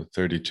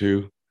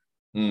 32?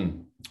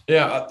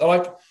 Yeah,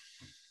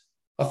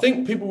 I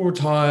think people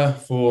retire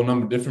for a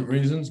number of different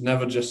reasons.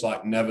 Never just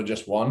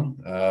one.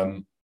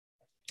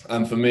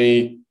 And for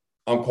me,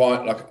 I'm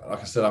quite like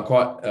I said, I'm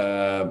quite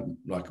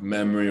like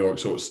memory or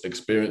sort of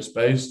experience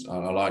based. I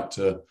like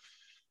to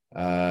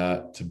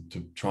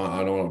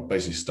try. I don't want to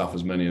basically stuff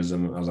as many as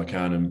I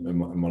can in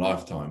my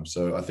lifetime.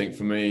 So I think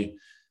for me,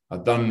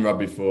 I've done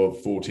rugby for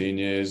 14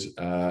 years.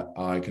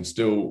 I can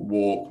still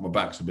walk. My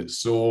back's a bit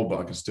sore, but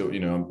I can still,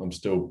 I'm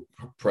still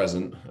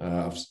present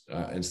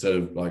instead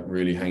of like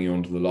really hanging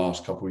on to the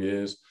last couple of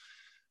years.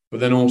 But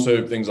then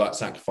also things like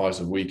sacrifice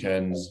of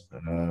weekends,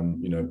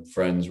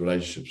 friends,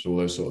 relationships, all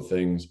those sort of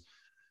things.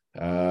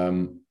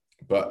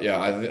 But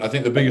yeah, I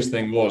think the biggest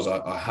thing was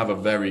I have a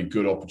very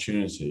good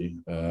opportunity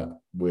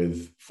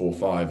with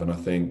 4-5, and I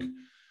think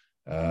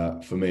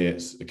for me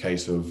it's a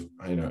case of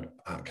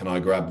can I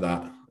grab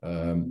that?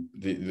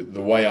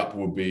 The way up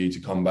would be to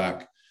come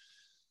back,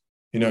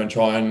 and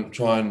try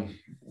and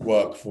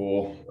work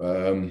for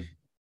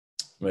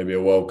maybe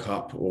a World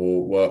Cup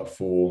or work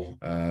for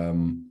a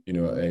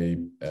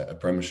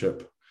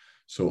Premiership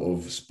sort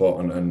of spot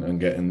and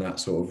get in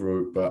that sort of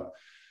route, but.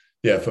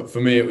 Yeah, for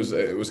me, it was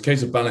a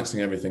case of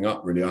balancing everything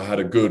up. Really, I had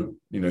a good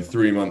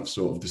 3-month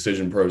sort of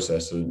decision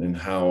process in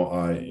how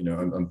I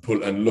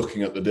and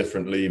looking at the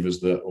different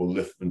levers or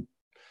different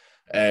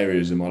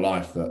areas in my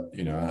life that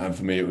and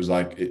for me it was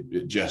like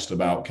it just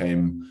about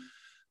came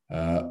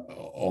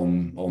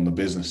on the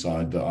business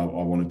side that I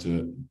wanted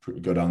to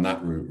go down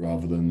that route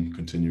rather than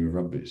continue with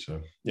rugby.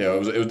 So yeah, it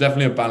was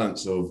definitely a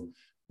balance of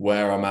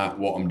where I'm at,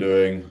 what I'm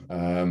doing,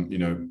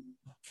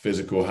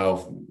 physical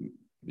health.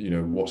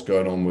 What's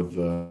going on with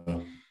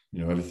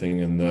everything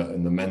in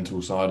the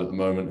mental side at the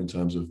moment in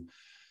terms of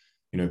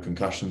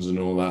concussions and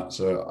all that.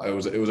 So it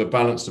was a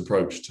balanced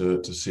approach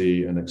to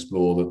see and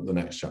explore the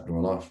next chapter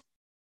of my life.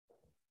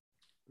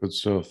 Good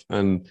stuff.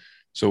 And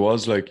so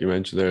was like you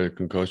mentioned there,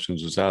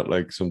 concussions, was that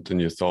like something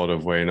you thought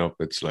of weighing up?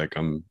 It's like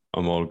I'm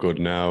all good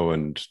now,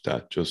 and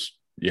that just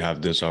you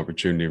have this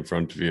opportunity in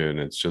front of you, and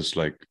it's just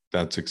like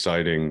that's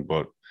exciting,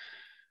 but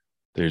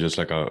they're just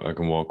like I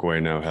can walk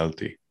away now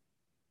healthy.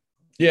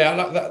 Yeah,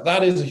 like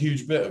that is a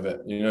huge bit of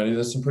it.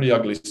 There's some pretty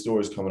ugly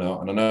stories coming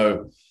out, and I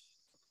know,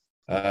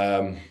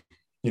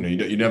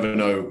 you never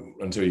know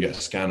until you get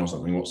a scan or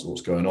something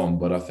what's going on.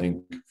 But I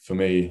think for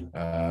me,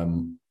 I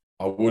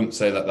wouldn't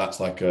say that that's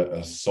like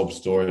a sob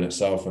story in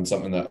itself and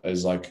something that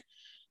is like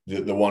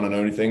the one and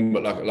only thing.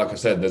 But like I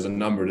said, there's a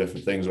number of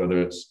different things, whether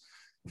it's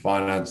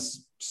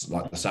finance,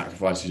 like the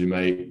sacrifices you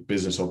make,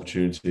 business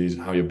opportunities,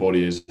 how your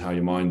body is, how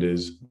your mind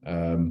is.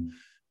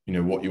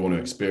 What you want to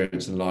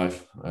experience in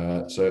life.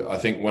 So I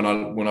think when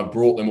I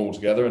brought them all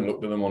together and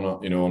looked at them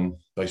on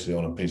basically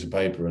on a piece of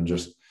paper, and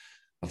just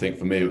I think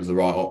for me it was the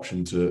right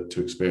option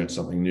to experience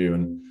something new.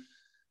 And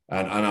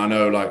I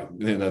know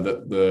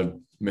that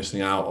the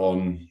missing out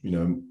on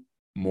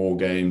more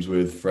games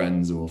with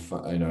friends or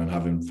and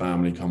having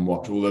family come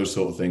watch, all those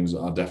sort of things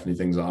are definitely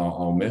things that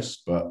I'll miss.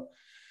 But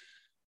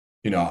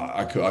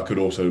I could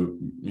also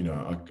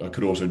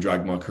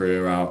drag my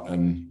career out,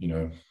 and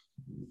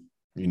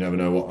you never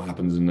know what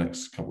happens in the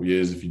next couple of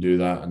years if you do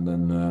that. And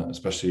then,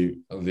 especially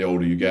the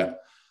older you get,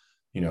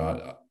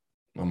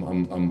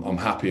 I'm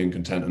happy and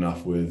content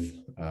enough with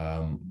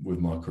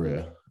my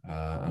career.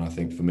 And I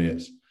think for me,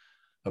 it's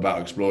about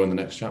exploring the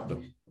next chapter.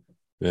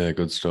 Yeah,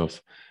 good stuff.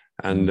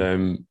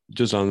 And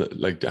just on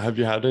have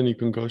you had any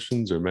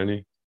concussions or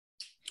many?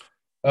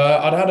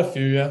 I'd had a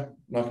few, yeah,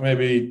 like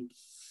maybe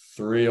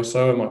 3 or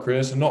so in my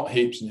career. So not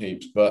heaps and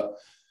heaps, but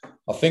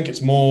I think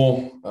it's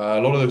more, a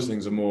lot of those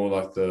things are more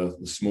like the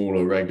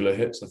smaller regular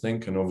hits, I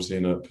think. And obviously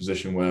in a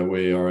position where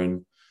we are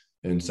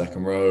in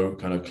second row,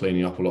 kind of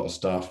cleaning up a lot of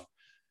stuff.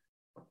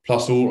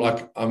 Plus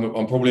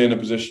I'm probably in a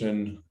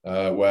position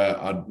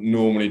where I'd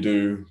normally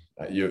do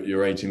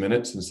your 80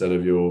 minutes instead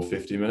of your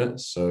 50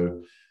 minutes.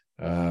 So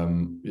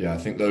I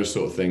think those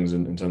sort of things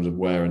in terms of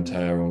wear and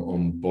tear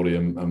on body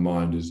and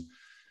mind is,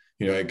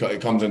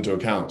 it comes into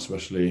account,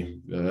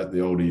 especially the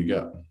older you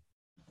get.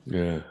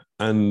 Yeah.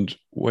 And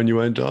when you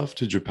went off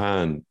to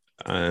Japan,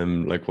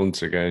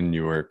 once again,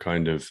 you were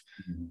kind of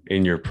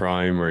in your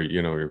prime, or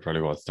you're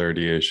probably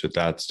 30-ish at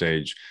that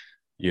stage.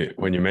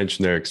 When you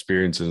mentioned their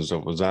experiences and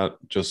stuff, was that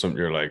just something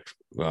you're like,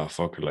 well,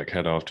 fuck it, like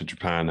head off to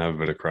Japan, have a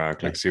bit of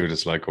crack, like see what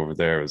it's like over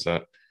there? Is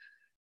that?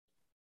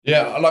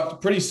 Yeah, like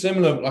pretty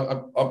similar. Like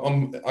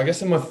I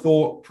guess in my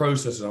thought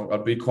process,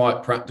 I'd be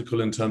quite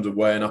practical in terms of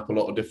weighing up a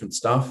lot of different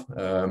stuff.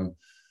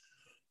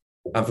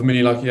 And for me,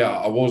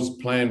 I was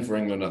playing for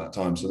England at that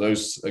time. So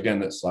those,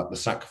 again, it's like the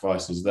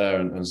sacrifices there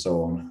and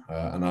so on.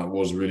 And I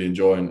was really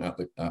enjoying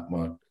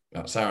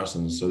at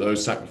Saracens. So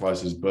those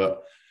sacrifices,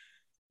 but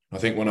I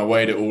think when I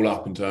weighed it all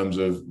up in terms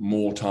of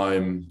more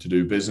time to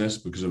do business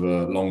because of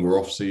a longer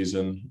off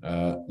season,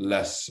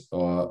 less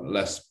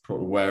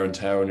wear and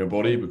tear on your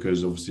body,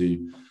 because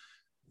obviously,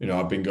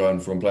 I've been going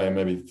from playing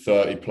maybe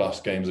 30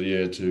 plus games a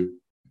year to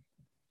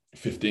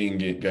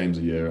 15 games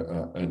a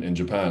year in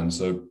Japan.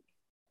 So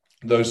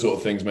those sort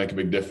of things make a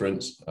big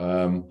difference.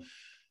 But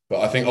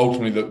I think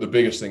ultimately the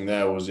biggest thing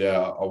there was,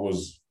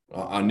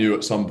 I knew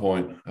at some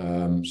point,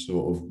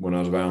 sort of when I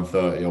was around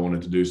 30, I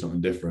wanted to do something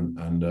different.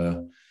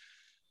 And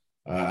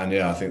And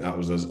yeah, I think that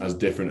was as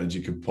different as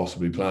you could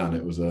possibly plan.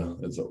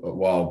 It's a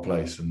wild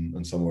place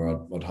and somewhere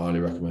I'd highly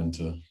recommend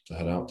to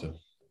head out to.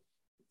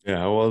 Yeah,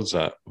 how was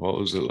that? What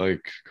was it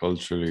like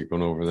culturally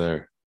going over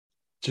there?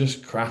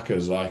 Just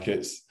crackers, like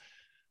it's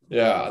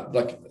yeah,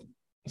 like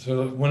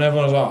so. Whenever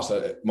I was asked,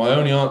 my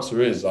only answer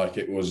is like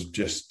it was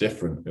just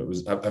different. It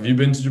was. Have you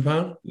been to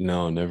Japan?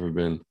 No, never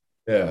been.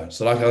 Yeah,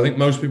 so like I think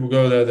most people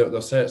go there,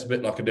 they'll say it's a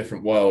bit like a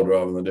different world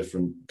rather than a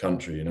different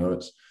country. You know,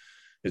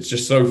 it's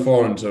just so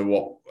foreign to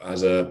what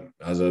as a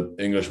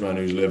Englishman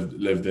who's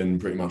lived in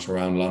pretty much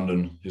around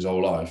London his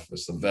whole life.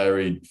 It's a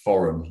very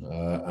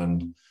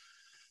foreign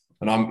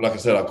and I'm like I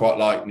said, I quite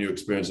like new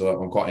experiences.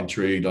 I'm quite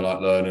intrigued. I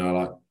like learning. I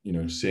like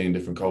seeing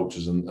different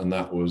cultures, and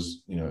that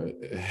was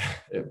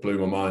it blew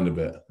my mind a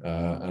bit.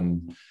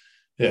 And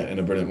yeah, in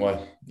a brilliant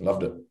way,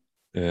 loved it.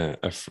 Yeah,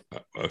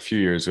 a few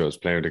years ago, I was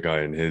playing with a guy,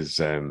 and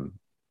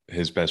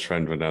his best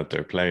friend went out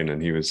there playing, and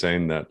he was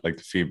saying that like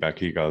the feedback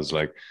he got was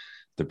like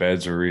the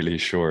beds were really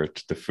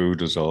short, the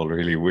food was all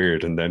really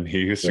weird, and then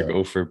he used to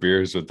go for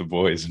beers with the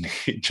boys, and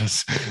he'd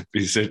just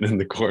be sitting in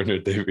the corner.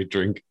 They'd be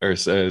drink or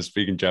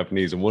speaking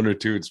Japanese, and one or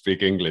two would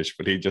speak English,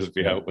 but he'd just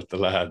be out with the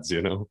lads,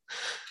 you know.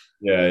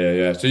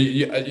 Yeah. So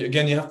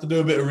again, you have to do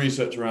a bit of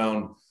research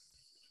around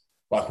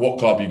like what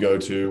club you go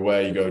to,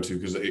 where you go to,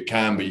 because you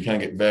can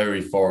get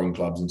very foreign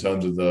clubs in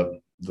terms of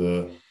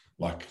the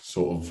like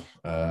sort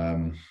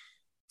of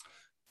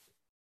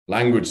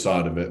language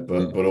side of it,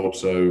 but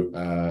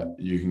also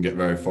you can get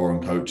very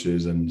foreign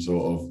coaches and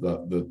sort of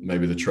the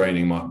maybe the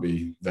training might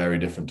be very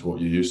different to what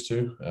you're used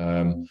to.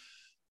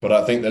 But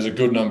I think there's a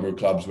good number of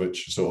clubs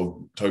which are sort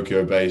of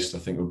Tokyo based. I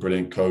think we're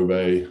brilliant.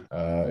 Kobe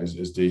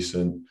is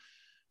decent,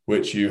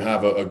 which you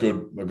have a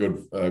good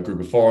group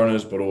of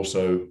foreigners, but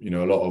also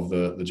a lot of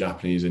the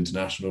Japanese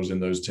internationals in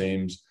those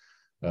teams,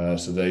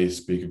 so they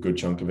speak a good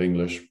chunk of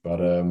English.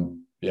 But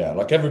yeah,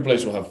 like every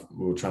place will have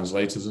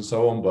translators and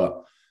so on.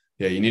 But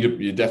yeah,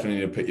 you definitely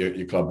need to pick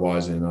your club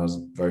wise in. I was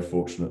very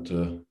fortunate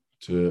to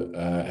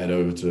head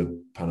over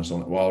to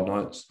Panasonic Wild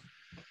Knights,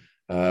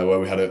 where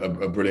we had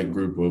a brilliant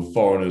group of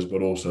foreigners,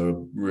 but also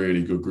a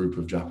really good group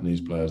of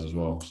Japanese players as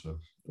well. So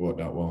it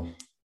worked out well.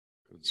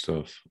 Good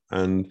stuff.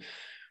 And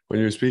when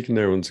you were speaking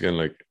there once again,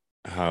 like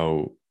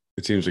how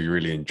it seems like you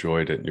really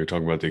enjoyed it, and you're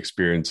talking about the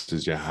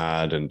experiences you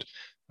had, and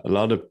a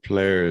lot of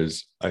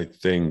players, I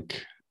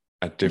think,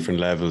 at different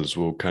levels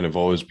will kind of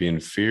always be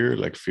in fear,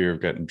 like fear of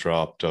getting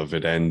dropped, of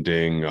it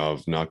ending,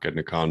 of not getting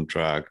a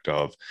contract,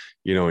 of,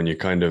 and you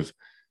kind of,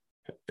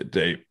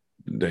 they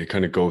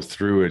kind of go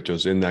through it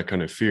just in that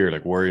kind of fear,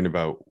 like worrying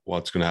about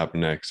what's going to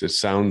happen next. It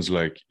sounds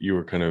like you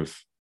were kind of,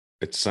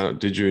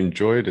 did you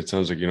enjoy it? It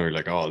sounds like, you're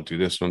like, oh, I'll do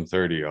this when I'm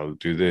 30, I'll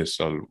do this,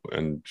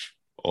 and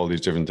all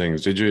these different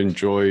things. Did you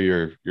enjoy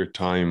your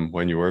time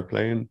when you were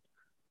playing?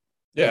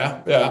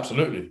 Yeah,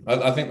 absolutely.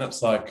 I think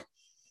that's like,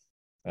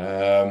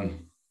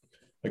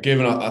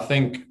 given, I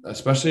think,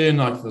 especially in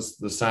like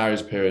the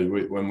Sarries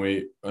period, when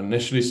we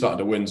initially started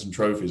to win some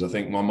trophies, I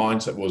think my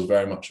mindset was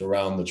very much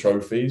around the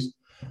trophies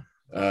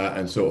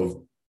and sort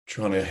of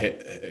trying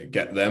to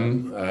get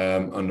them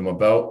under my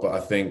belt. But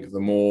I think the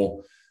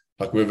more,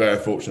 like, we're very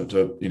fortunate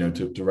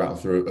to rattle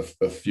through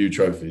a few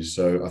trophies.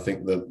 So I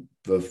think that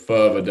the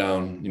further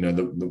down,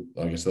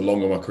 I guess the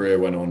longer my career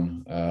went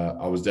on,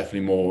 I was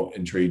definitely more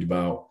intrigued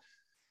about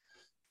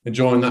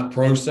enjoying that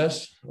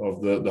process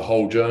of the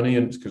whole journey.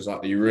 And because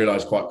like, you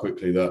realize quite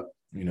quickly that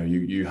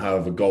you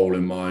have a goal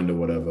in mind or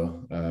whatever,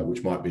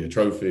 which might be a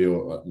trophy,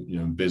 or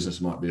business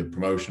might be a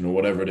promotion or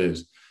whatever it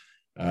is,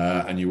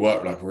 and you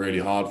work like really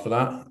hard for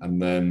that, and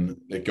then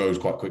it goes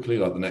quite quickly,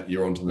 like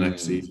you're on to the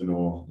next season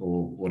or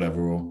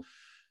whatever.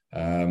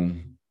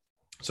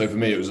 So for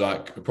me, it was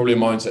like probably a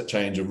mindset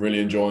change of really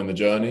enjoying the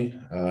journey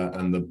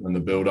and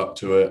the build up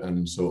to it,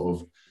 and sort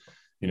of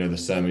the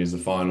semis, the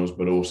finals,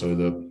 but also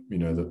the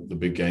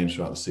big games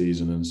throughout the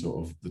season, and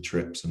sort of the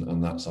trips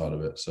and that side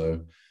of it.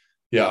 So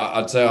yeah,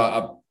 I'd say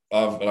I've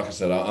like I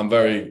said, I've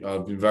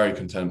been very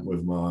content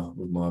with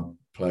my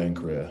playing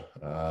career.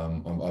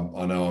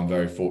 I know I'm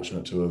very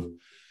fortunate to have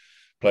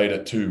played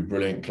at two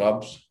brilliant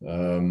clubs,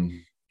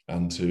 and I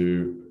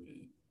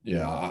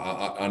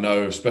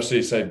know,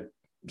 especially say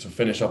to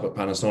finish up at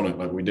Panasonic,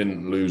 like we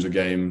didn't lose a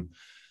game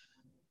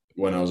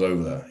when I was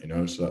over there,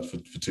 so that's for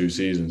 2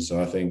 seasons.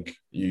 So I think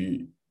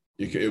it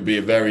would be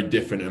a very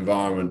different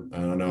environment.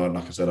 And I know,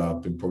 like I said,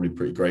 I've been probably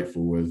pretty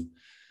grateful with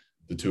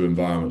the 2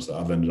 environments that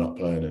I've ended up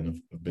playing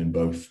in. Have been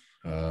both,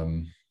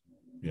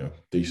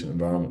 decent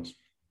environments.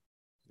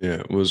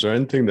 Yeah. Was there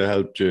anything that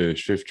helped you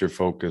shift your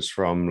focus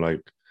from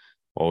like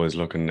always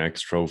looking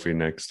next trophy,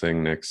 next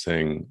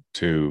thing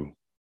to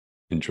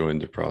enjoying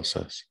the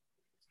process?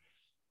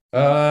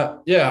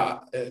 Tougher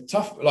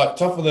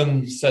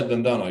than said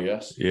than done, I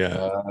guess.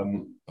 Yeah.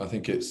 I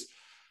think it's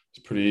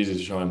pretty easy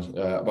to try and,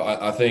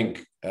 but I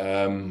think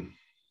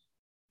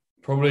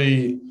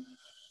probably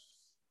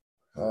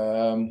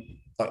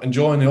like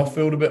enjoying the off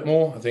field a bit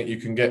more. I think you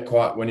can get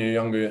quite, when you're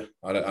younger,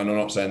 and I'm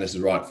not saying this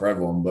is right for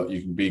everyone, but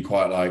you can be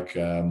quite like,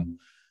 you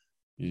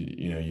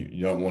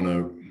don't want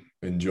to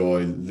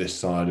enjoy this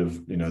side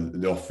of,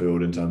 the off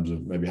field in terms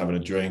of maybe having a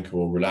drink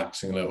or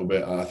relaxing a little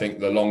bit. I think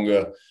the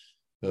longer,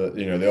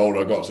 the older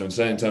I got, so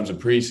in terms of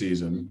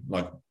pre-season,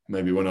 like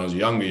maybe when I was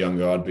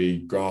younger, I'd be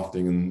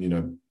grafting,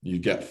 and you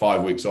get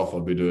 5 weeks off,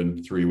 I'd be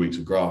doing 3 weeks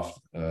of graft.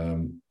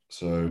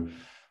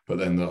 But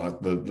then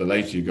the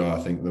later you go, I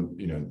think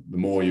the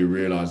more you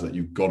realize that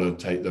you've got to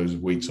take those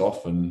weeks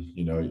off, and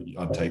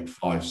I'd take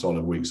 5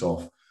 solid weeks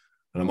off,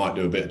 and I might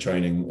do a bit of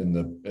training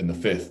in the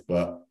fifth,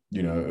 but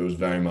it was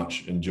very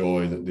much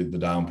enjoy the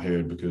down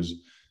period, because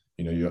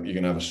you're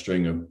going to have a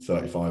string of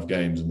 35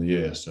 games in the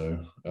year. So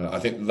I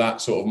think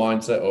that sort of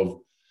mindset of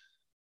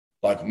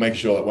like making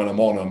sure that when I'm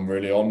on, I'm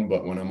really on,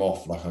 but when I'm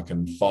off, like I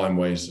can find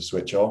ways to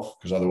switch off,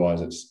 because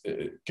otherwise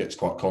it gets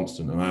quite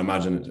constant. And I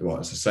imagine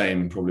it's the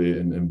same probably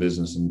in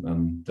business,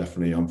 and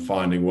definitely I'm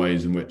finding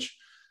ways in which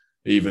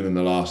even in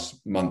the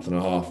last month and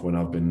a half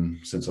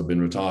since I've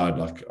been retired,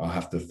 like I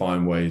have to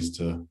find ways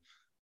to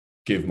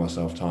give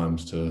myself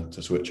times to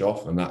switch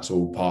off, and that's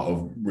all part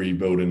of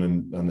rebuilding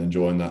and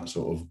enjoying that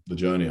sort of the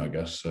journey, I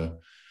guess. So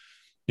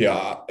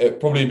yeah, it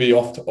probably be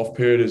off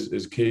period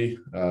is key.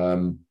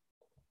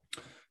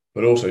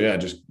 But also, yeah,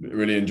 just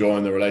really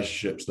enjoying the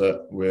relationships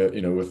that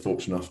we're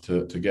fortunate enough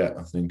to get.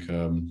 I think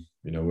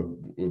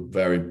we're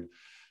very,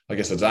 I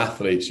guess as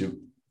athletes,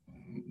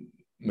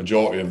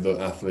 majority of the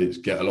athletes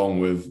get along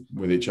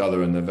with each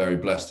other, and they're very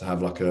blessed to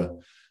have like a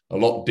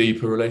lot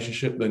deeper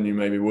relationship than you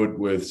maybe would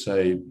with,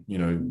 say,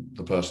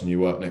 the person you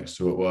work next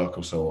to at work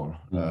or so on.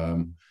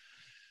 Mm.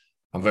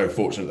 I'm very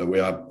fortunate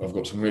that I've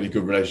got some really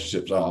good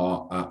relationships at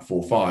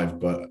 4-5,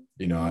 but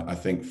I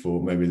think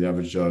for maybe the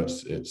average Joe,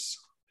 it's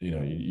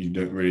you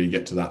don't really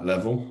get to that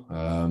level.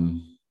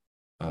 And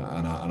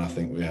I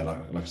think, yeah,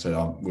 like I said,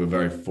 we're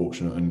very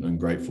fortunate and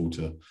grateful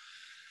to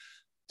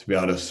be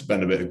able to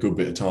spend a good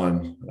bit of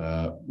time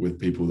with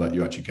people that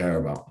you actually care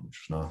about, which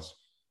is nice.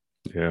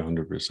 Yeah,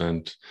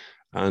 100%.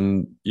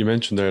 And you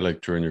mentioned there,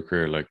 like during your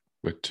career, like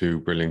with 2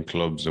 brilliant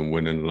clubs and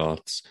winning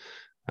lots,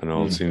 and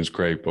all seems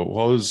great. But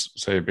what was,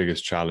 say, your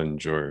biggest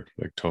challenge or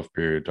like tough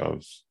period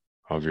of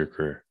your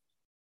career?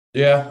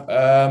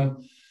 Yeah,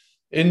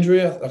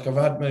 injury. Like I've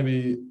had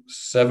maybe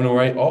 7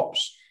 or 8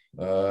 ops.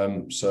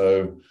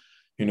 So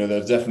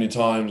there's definitely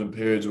times and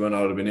periods when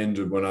I would have been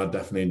injured when I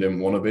definitely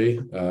didn't want to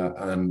be,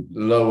 and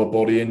lower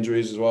body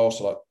injuries as well.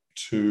 So like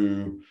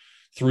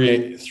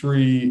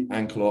 3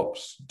 ankle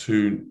ops,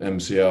 2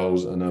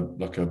 MCLs, and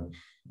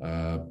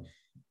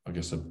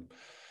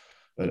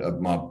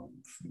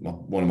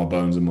one of my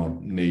bones in my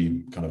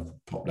knee kind of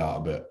popped out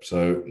a bit.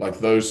 So like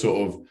those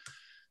sort of,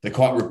 they're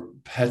quite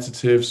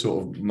repetitive,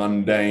 sort of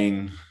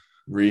mundane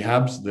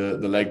rehabs,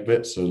 the leg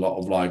bits. So a lot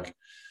of like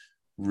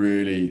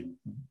really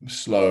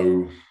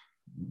slow,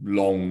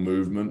 long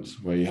movements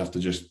where you have to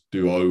just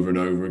do over and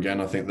over again.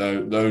 I think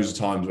those are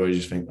times where you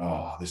just think,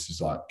 oh, this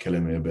is like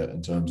killing me a bit,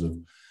 in terms of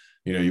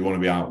you want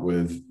to be out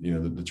with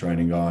the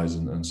training guys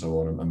and so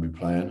on, and be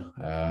playing.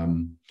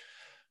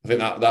 I think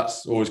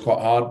that's always quite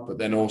hard. But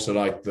then also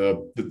like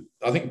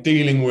I think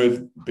dealing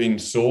with being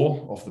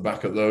sore off the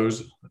back of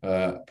those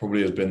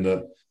probably had been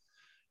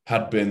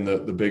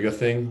the bigger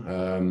thing.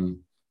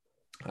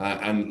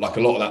 And like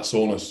a lot of that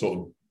soreness sort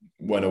of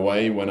went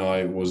away when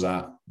I was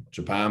at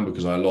Japan,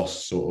 because I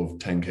lost sort of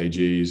 10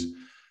 kgs,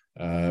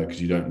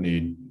 because you don't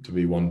need to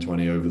be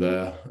 120 over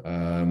there.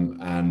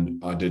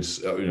 And I did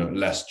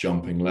less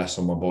jumping, less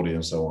on my body,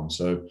 and so on.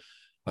 So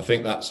I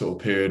think that sort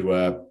of period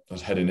where I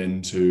was heading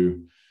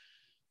into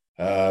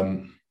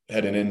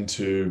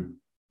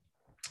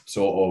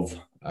sort of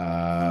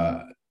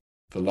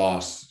the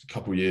last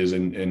couple of years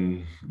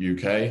in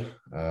UK,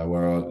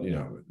 where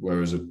it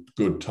was a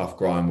good tough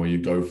grind, where you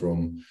go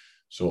from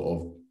sort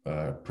of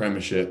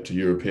Premiership to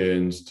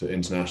Europeans to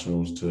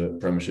internationals to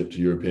Premiership to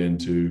European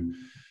to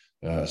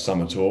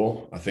summer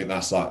tour. I think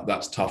that's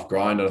tough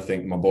grind, and I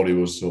think my body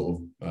was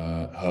sort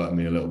of hurting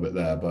me a little bit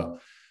there. But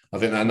I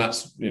think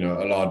that's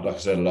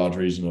a large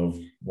reason of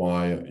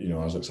why I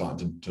was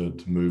excited to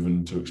move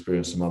and to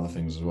experience some other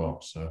things as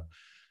well. So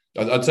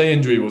I'd say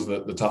injury was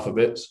the tougher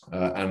bits,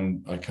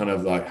 and I kind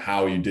of like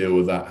how you deal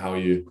with that, how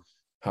you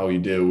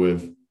deal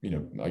with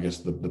I guess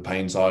the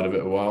pain side of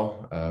it a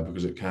while,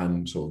 because it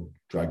can sort of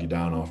drag you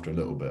down after a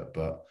little bit,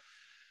 but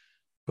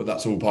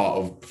that's all part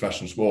of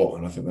professional sport,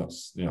 and I think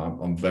that's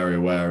I'm very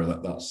aware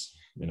that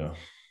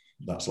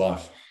that's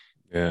life.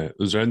 Yeah,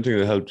 was there anything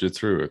that helped you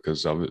through it?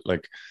 Because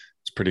like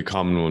it's pretty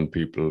common when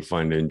people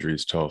find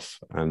injuries tough,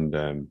 and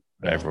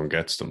everyone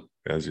gets them,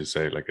 as you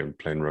say, like in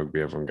playing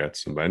rugby, everyone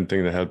gets them. But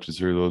anything that helped you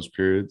through those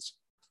periods?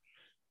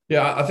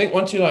 Yeah, I think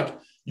once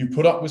you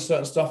put up with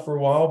certain stuff for a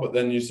while, but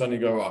then you suddenly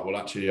go, right, well,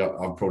 actually,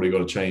 I've probably got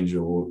to change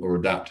or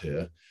adapt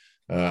here.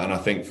 And I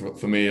think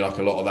for me, like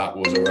a lot of that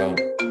was around.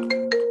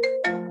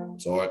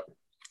 Sorry,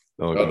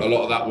 a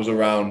lot of that was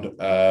around.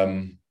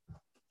 I'm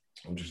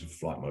just in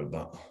flight mode.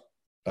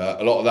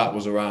 A lot of that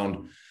was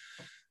around.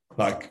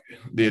 Like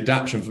the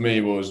adaptation for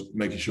me was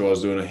making sure I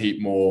was doing a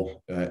heap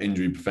more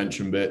injury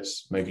prevention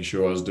bits, making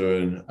sure I was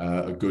doing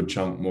a good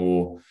chunk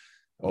more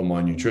on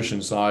my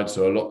nutrition side.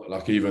 So a lot,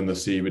 like even the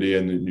CBD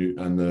and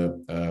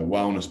the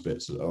wellness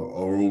bits are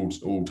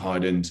all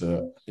tied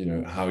into, you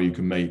know, how you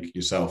can make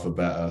yourself a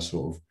better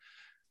sort of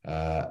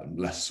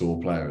less sore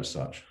player as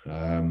such.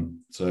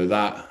 So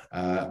that,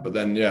 but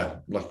then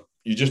like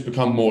you just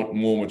become more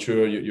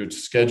mature. Your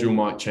schedule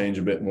might change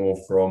a bit more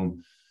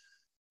from,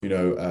 you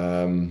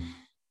know,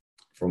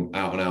 from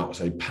out and out,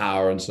 say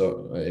power and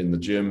so in the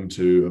gym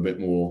to a bit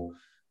more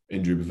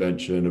injury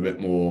prevention, a bit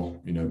more,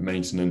 you know,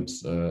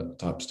 maintenance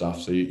type stuff.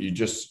 So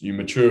you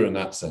mature in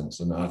that sense,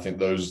 and I think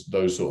those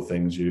sort of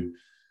things you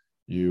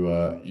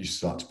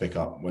start to pick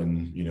up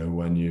when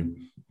you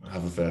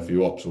have a fair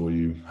few ops or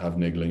you have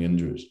niggling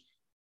injuries.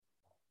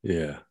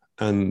 Yeah,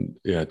 and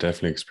yeah,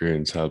 definitely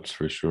experience helps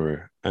for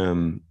sure.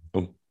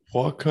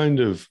 What kind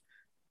of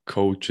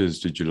coaches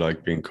did you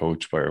like being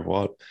coached by, or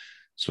what?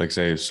 So, like,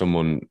 say, if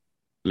someone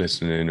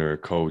listening or a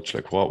coach,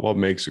 like, what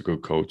makes a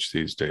good coach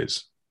these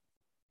days?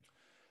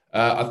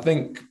 I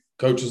think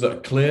coaches that are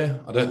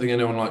clear. I don't think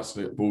anyone likes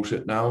to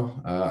bullshit now.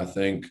 I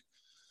think,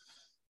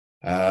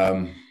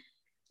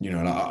 you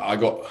know, I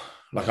got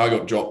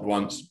dropped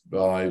once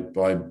by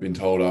being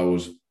told I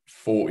was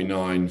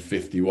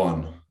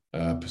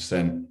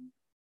 49.51%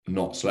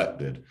 not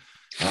selected.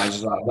 And I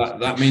just like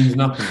that means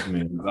nothing to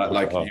me.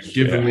 Like you've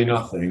given me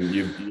nothing.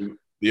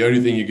 The only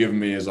thing you've given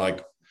me is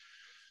like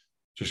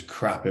just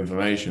crap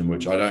information,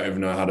 which I don't even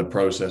know how to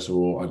process,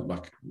 or I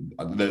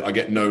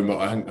had no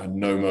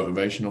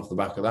motivation off the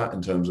back of that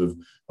in terms of,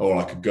 oh,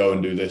 I could go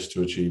and do this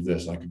to achieve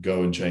this. I could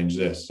go and change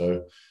this.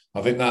 So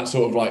I think that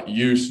sort of like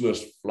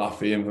useless,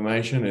 fluffy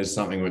information is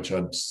something which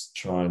I'd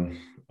try and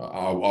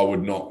I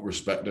would not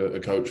respect a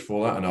coach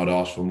for that, and I'd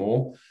ask for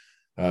more.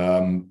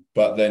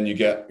 But then you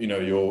get, you know,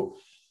 your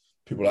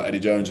people like Eddie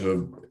Jones who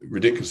are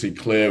ridiculously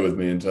clear with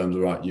me in terms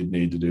of, right, you'd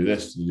need to do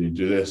this, you need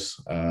to do this,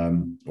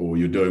 or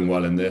you're doing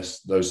well in this,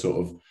 those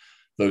sort of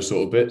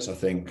bits. I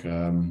think,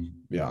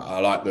 I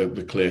like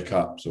the clear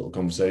cut sort of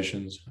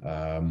conversations.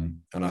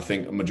 And I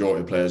think a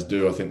majority of players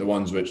do. I think the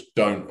ones which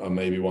don't are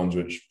maybe ones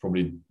which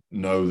probably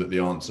know that the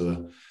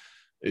answer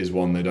is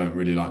one they don't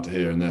really like to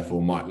hear and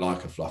therefore might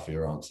like a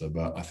fluffier answer.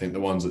 But I think the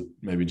ones that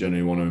maybe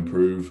generally want to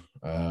improve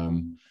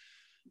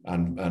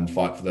and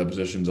fight for their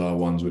positions are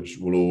ones which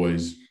will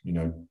always, you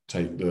know,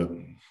 take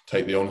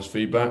the honest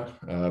feedback,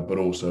 but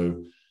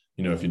also,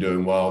 you know, if you're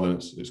doing well, then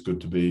it's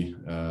good to be,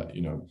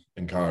 you know,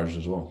 encouraged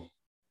as well.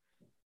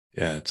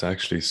 Yeah, it's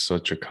actually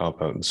such a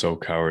cop out and so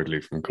cowardly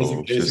from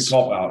coaches. It's a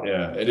cop out,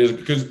 yeah, it is,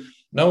 because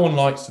no one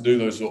likes to do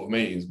those sort of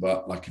meetings.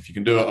 But like, if you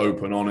can do it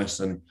open,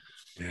 honest, and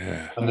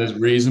there's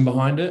reason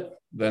behind it,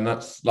 then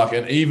that's like,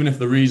 and even if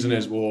the reason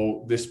is,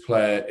 well, this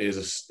player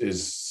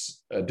is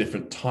a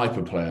different type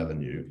of player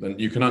than you, then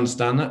you can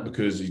understand that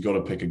because he's got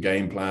to pick a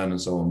game plan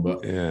and so on.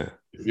 But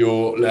if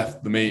you're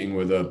left the meeting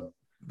with a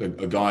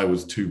guy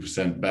was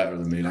 2% better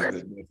than me, like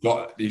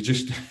you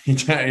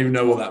can't even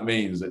know what that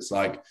means. It's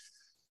like,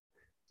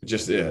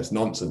 it's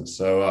nonsense.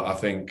 So I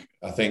think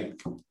I'd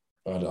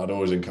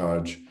always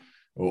encourage,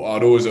 or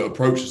I'd always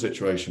approach the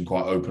situation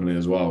quite openly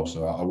as well.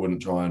 So I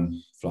wouldn't try and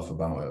fluff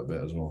about it a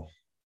bit as well.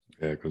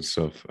 Yeah, good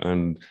stuff.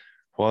 And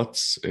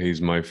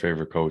he's my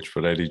favorite coach,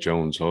 but Eddie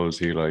Jones, how is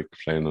he like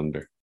playing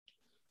under?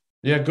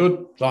 Yeah,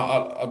 good.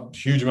 A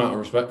huge amount of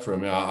respect for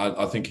him. Yeah,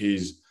 I think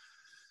he's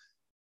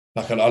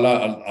like,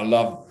 I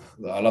love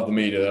the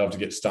media. They love to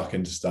get stuck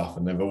into stuff,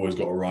 and they've always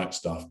got to write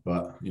stuff.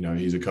 But you know,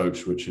 he's a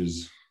coach which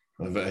is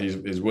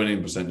his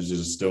winning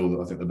percentages are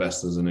still, I think, the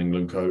best as an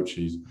England coach.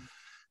 He's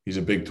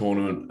a big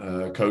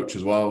tournament coach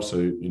as well. So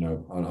you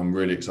know, I'm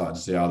really excited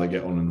to see how they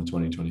get on in the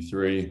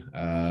 2023.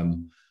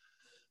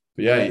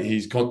 But yeah,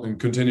 he's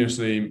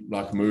continuously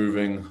like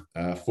moving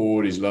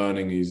forward. He's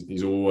learning.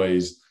 He's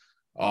always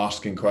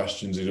asking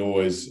questions. He's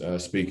always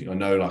speaking. I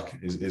know like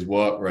his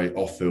work rate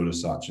off field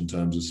as such, in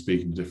terms of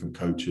speaking to different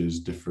coaches,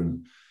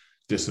 different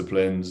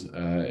disciplines,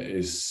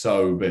 is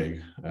so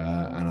big.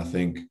 And I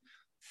think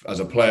as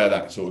a player,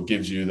 that sort of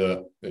gives you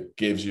a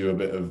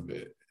bit of,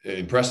 it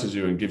impresses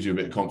you and gives you a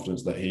bit of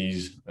confidence that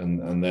he's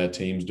and their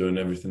team's doing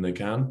everything they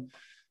can.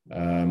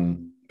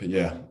 But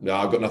yeah,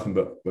 I've got nothing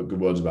but good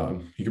words about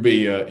him. He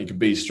could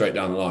be straight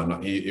down the line.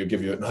 Like he'll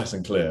give you it nice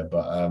and clear.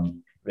 But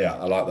yeah,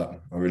 I like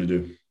that. I really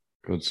do.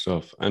 Good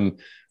stuff. And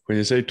when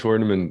you say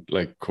tournament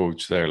like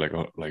coach there,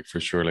 like for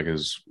sure, like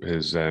his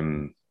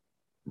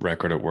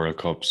record at World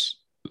Cups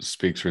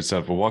speaks for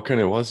itself. But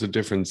what's the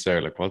difference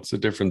there? Like, what's the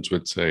difference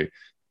with, say,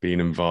 being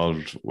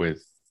involved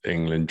with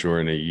England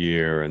during a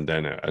year and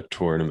then a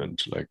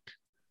tournament? Like,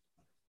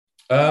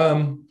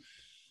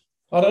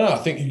 I don't know. I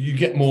think you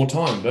get more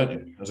time, don't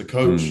you? As a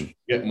coach, you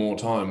get more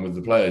time with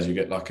the players. You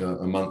get like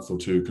a month or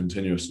two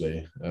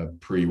continuously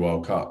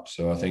pre-World Cup.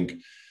 So I think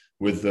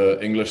with the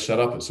English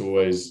setup, it's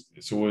always,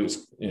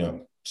 you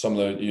know,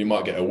 you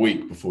might get a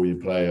week before you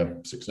play a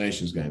Six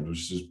Nations game,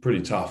 which is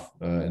pretty tough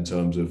in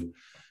terms of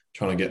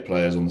trying to get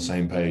players on the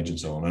same page and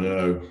so on. I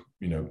know,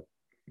 you know,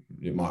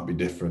 it might be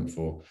different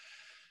for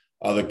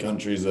other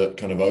countries that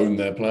kind of own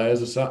their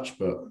players as such,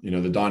 but you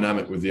know, the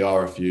dynamic with the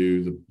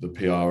RFU, the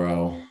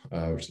PRL,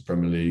 which is the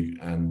Premier League,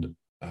 and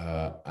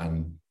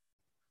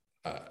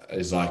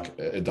is like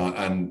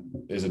and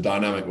is a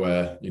dynamic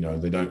where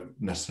they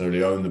don't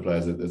necessarily own the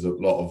players. There's a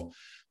lot of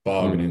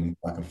bargaining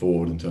back and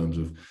forward in terms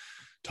of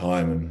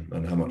time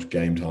and how much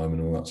game time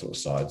and all that sort of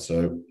side.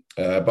 So,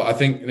 but I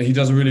think he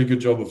does a really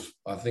good job of,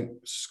 I think,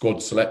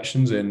 squad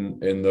selections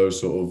in those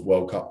sort of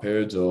World Cup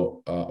periods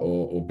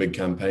or big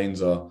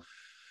campaigns are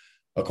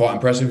quite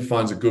impressive. He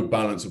finds a good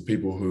balance of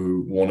people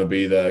who want to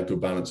be there,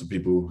 good balance of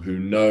people who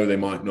know they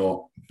might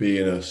not be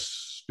in a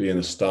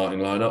starting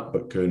lineup,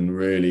 but can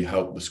really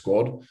help the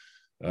squad.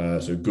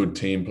 So good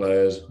team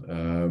players,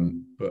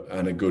 and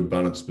a good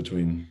balance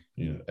between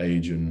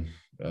age and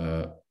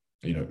the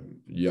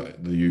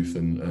youth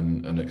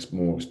and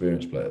more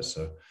experienced players.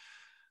 So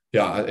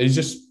yeah, it's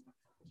just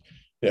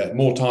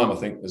more time. I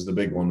think is the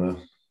big one there.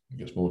 He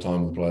gets more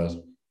time with the players.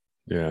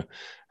 Yeah.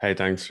 Hey,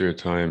 thanks for your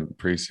time.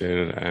 Appreciate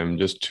it.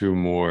 Just two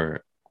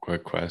more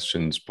quick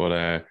questions.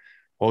 But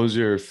what was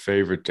your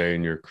favorite day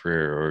in your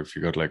career, or if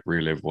you could like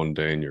relive one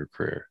day in your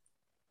career?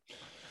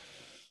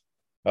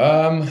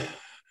 I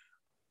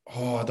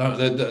don't.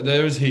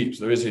 There is heaps.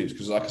 There is heaps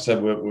because, like I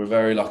said, we're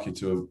very lucky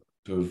to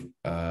have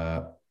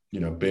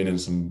been in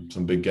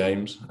some big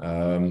games.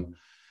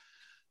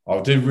 I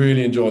did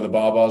really enjoy the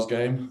Barbars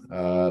game,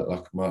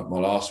 like my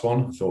last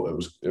one. I thought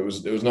it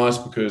was nice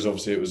because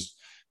obviously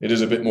it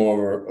is a bit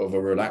more of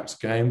a relaxed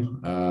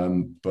game,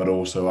 but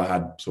also I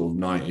had sort of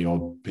 90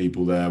 odd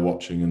people there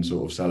watching and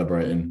sort of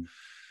celebrating,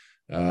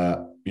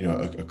 a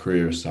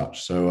career as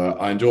such. So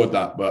I enjoyed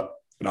that, but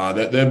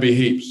there'd be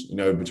heaps,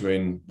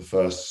 between the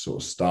first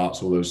sort of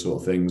starts, all those sort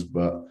of things,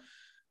 but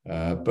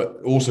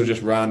also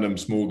just random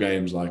small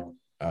games like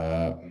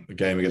a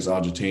game against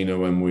Argentina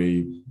when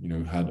we,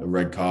 had a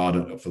red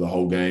card for the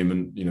whole game,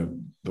 and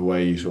the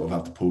way you sort of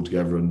have to pull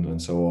together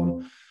and so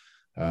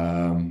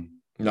on.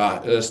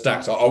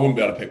 Stacks. I wouldn't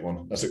be able to pick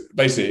one.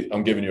 Basically,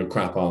 I'm giving you a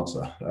crap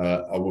answer.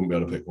 I wouldn't be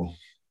able to pick one.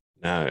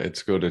 Nah,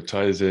 it's good. It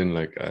ties in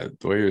like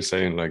the way you're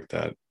saying like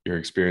that. Your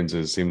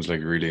experiences seems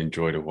like you really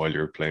enjoyed it while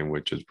you're playing,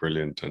 which is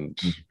brilliant. And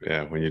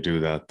yeah, when you do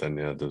that, then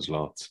there's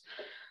lots.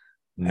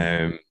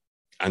 And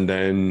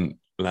then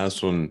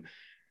last one,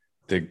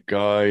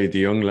 the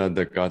young lad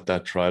that got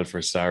that trial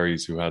for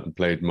Saracens who hadn't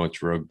played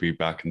much rugby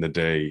back in the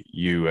day,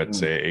 you at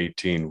say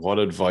 18, what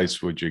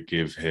advice would you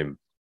give him?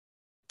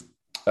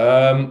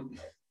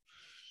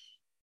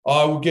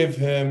 I'll give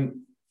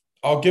him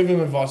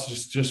advice.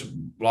 Just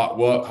like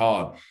work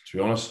hard. To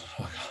be honest,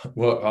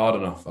 work hard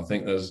enough. I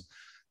think there's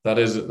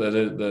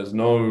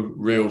no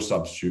real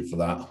substitute for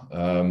that.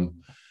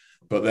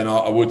 But then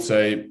I'd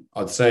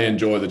say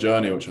enjoy the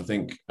journey, which I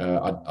think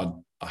I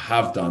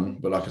have done.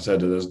 But like I said,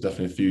 there's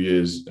definitely a few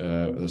years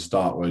at the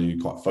start where you're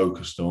quite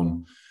focused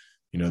on,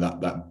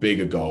 that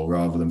bigger goal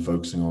rather than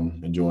focusing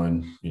on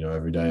enjoying,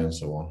 every day and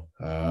so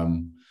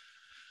on.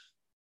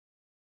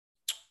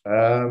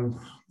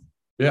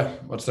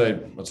 I'd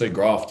say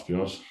graft, to be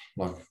honest.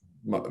 Like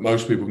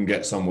most people can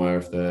get somewhere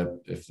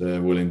if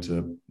they're willing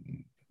to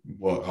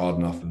work hard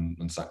enough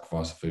and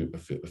sacrifice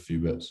a few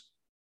bits.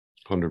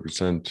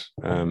 100%.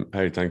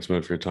 Hey, thanks a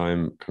lot for your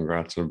time.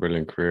 Congrats on a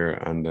brilliant career,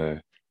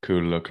 and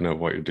cool looking at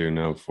what you're doing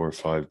now.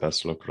 4-5.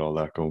 Best of luck with all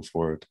that going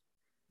forward.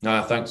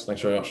 Thanks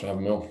very much for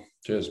having me on.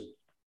 Cheers.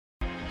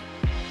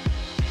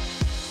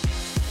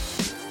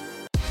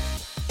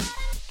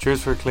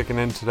 Cheers for clicking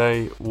in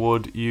today.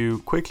 Would you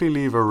quickly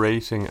leave a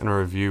rating and a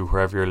review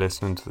wherever you're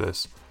listening to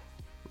this?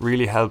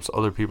 Really helps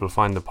other people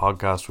find the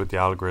podcast with the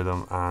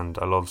algorithm, and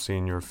I love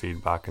seeing your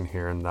feedback and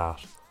hearing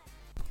that.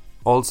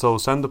 Also,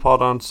 send the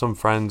pod on to some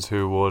friends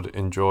who would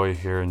enjoy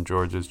hearing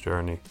George's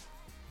journey.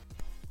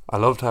 I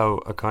loved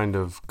how a kind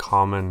of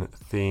common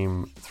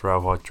theme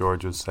throughout what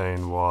George was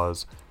saying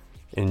was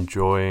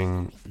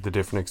enjoying the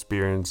different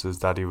experiences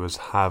that he was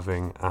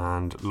having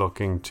and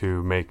looking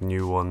to make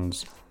new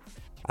ones.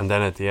 And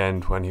then at the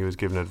end, when he was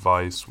giving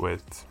advice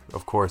with,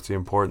 of course, the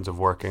importance of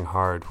working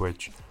hard,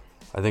 which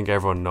I think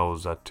everyone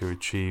knows that to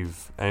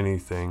achieve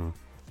anything,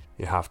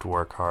 you have to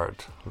work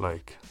hard.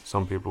 Like,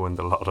 some people win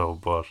the lotto,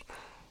 but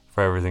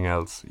for everything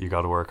else, you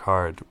got to work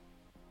hard.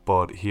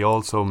 But he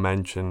also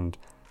mentioned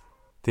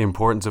the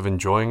importance of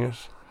enjoying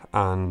it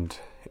and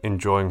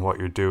enjoying what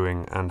you're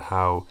doing, and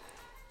how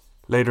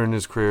later in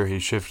his career, he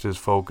shifted his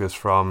focus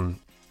from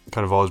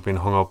kind of always being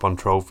hung up on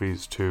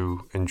trophies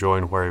to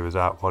enjoying where he was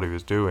at, what he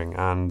was doing.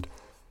 And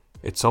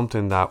it's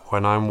something that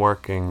when I'm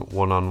working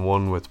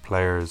one-on-one with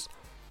players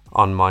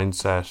on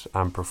mindset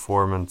and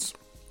performance,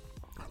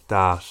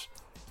 that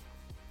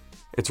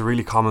it's a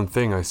really common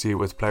thing. I see it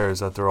with players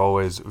that they're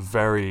always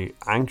very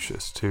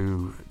anxious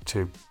to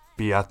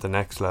be at the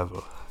next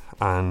level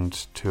and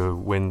to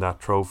win that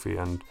trophy.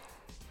 And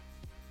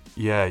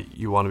yeah,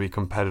 you want to be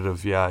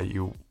competitive. Yeah,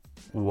 you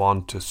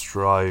want to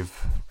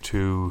strive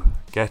to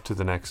get to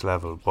the next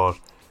level, but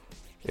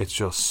it's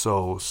just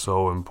so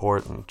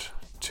important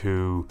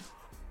to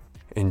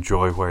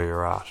enjoy where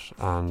you're at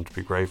and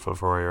be grateful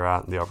for where you're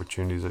at and the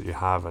opportunities that you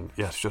have, and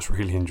yes, just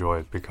really enjoy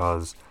it,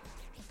 because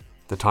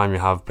the time you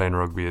have playing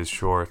rugby is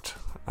short,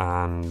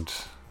 and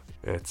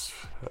it's,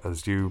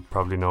 as you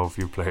probably know if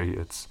you play,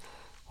 it's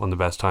one of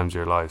the best times of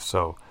your life.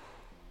 So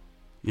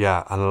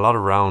Yeah, and a lot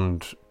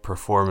around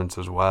performance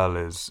as well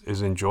is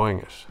enjoying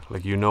it.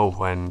 Like, you know,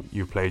 when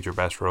you played your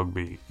best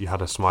rugby, you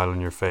had a smile on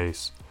your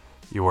face,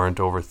 you weren't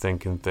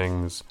overthinking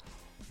things,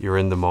 you're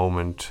in the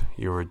moment,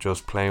 you were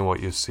just playing what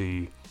you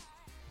see,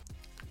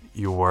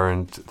 you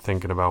weren't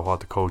thinking about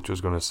what the coach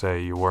was going to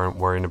say, you weren't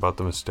worrying about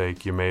the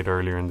mistake you made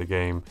earlier in the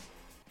game,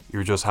 you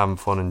were just having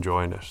fun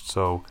enjoying it.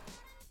 So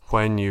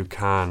when you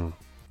can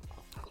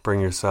bring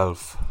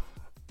yourself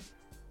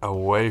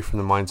away from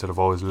the mindset of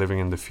always living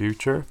in the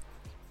future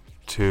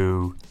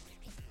to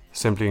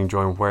simply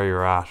enjoying where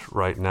you're at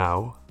right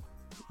now,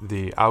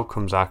 the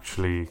outcomes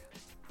actually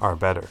are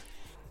better.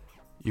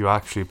 You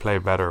actually play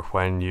better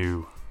when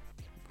you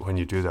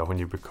do that, when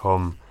you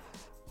become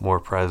more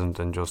present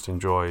and just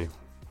enjoy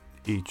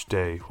each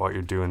day, what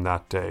you're doing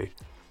that day.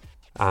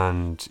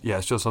 And yeah,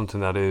 it's just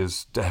something that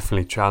is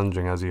definitely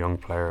challenging as a young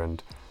player.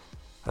 And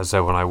as I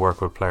said, when I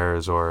work with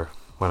players or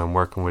when I'm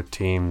working with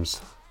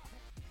teams,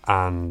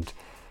 and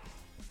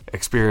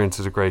experience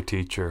is a great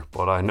teacher,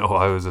 but I know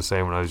I was the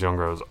same when I was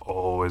younger. I was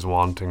always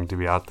wanting to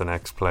be at the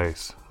next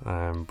place.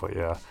 But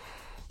yeah,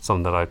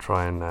 something that I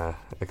try and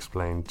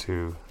explain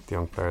to the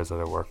young players that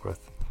I work with.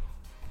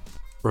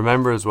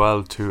 Remember as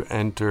well to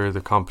enter the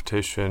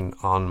competition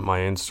on my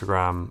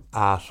Instagram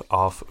at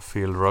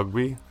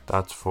OffFieldRugby.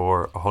 That's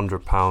for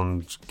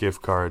 £100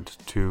 gift card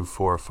to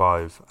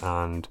 45,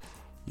 and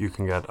you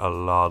can get a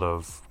lot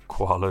of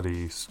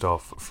quality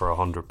stuff for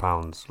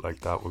 £100. Like,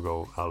 that will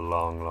go a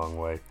long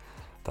way.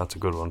 That's a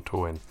good one to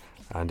win.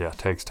 And yeah, it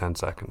takes 10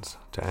 seconds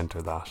to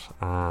enter that.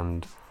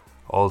 And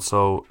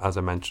also, as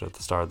I mentioned at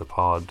the start of the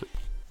pod,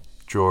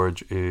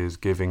 George is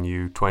giving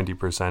you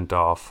 20%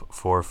 off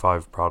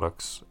 4-5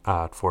 products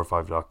at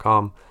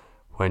 45.com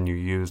when you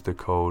use the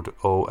code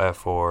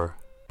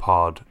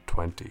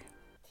OFRPOD20.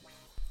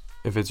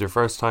 If it's your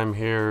first time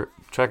here,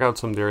 check out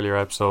some of the earlier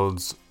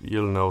episodes.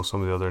 You'll know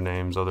some of the other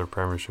names, other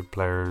Premiership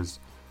players,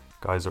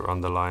 guys that are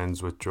on the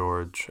lines with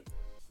George.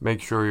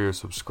 Make sure you're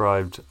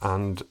subscribed,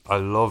 and I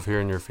love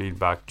hearing your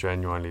feedback,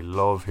 genuinely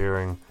love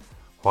hearing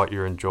what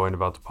you're enjoying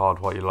about the pod,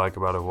 what you like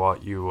about it,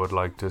 what you would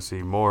like to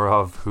see more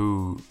of,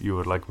 who you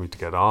would like me to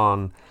get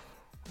on.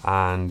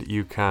 And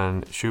you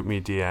can shoot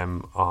me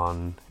DM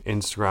on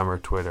Instagram or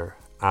Twitter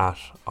at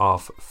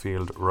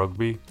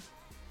OffFieldRugby.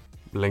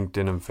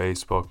 LinkedIn and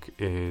Facebook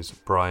is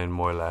Brian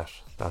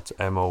Moylett. That's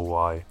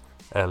Moylett.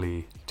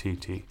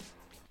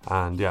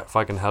 And yeah, if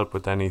I can help you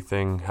with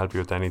anything, if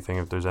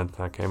there's anything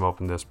that came up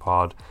in this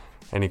pod,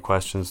 any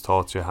questions,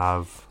 thoughts you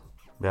have,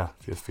 yeah,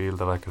 if you feel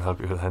that I could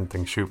help you with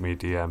anything, shoot me a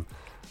DM.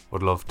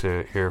 Would love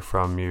to hear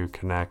from you,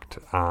 connect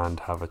and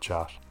have a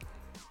chat.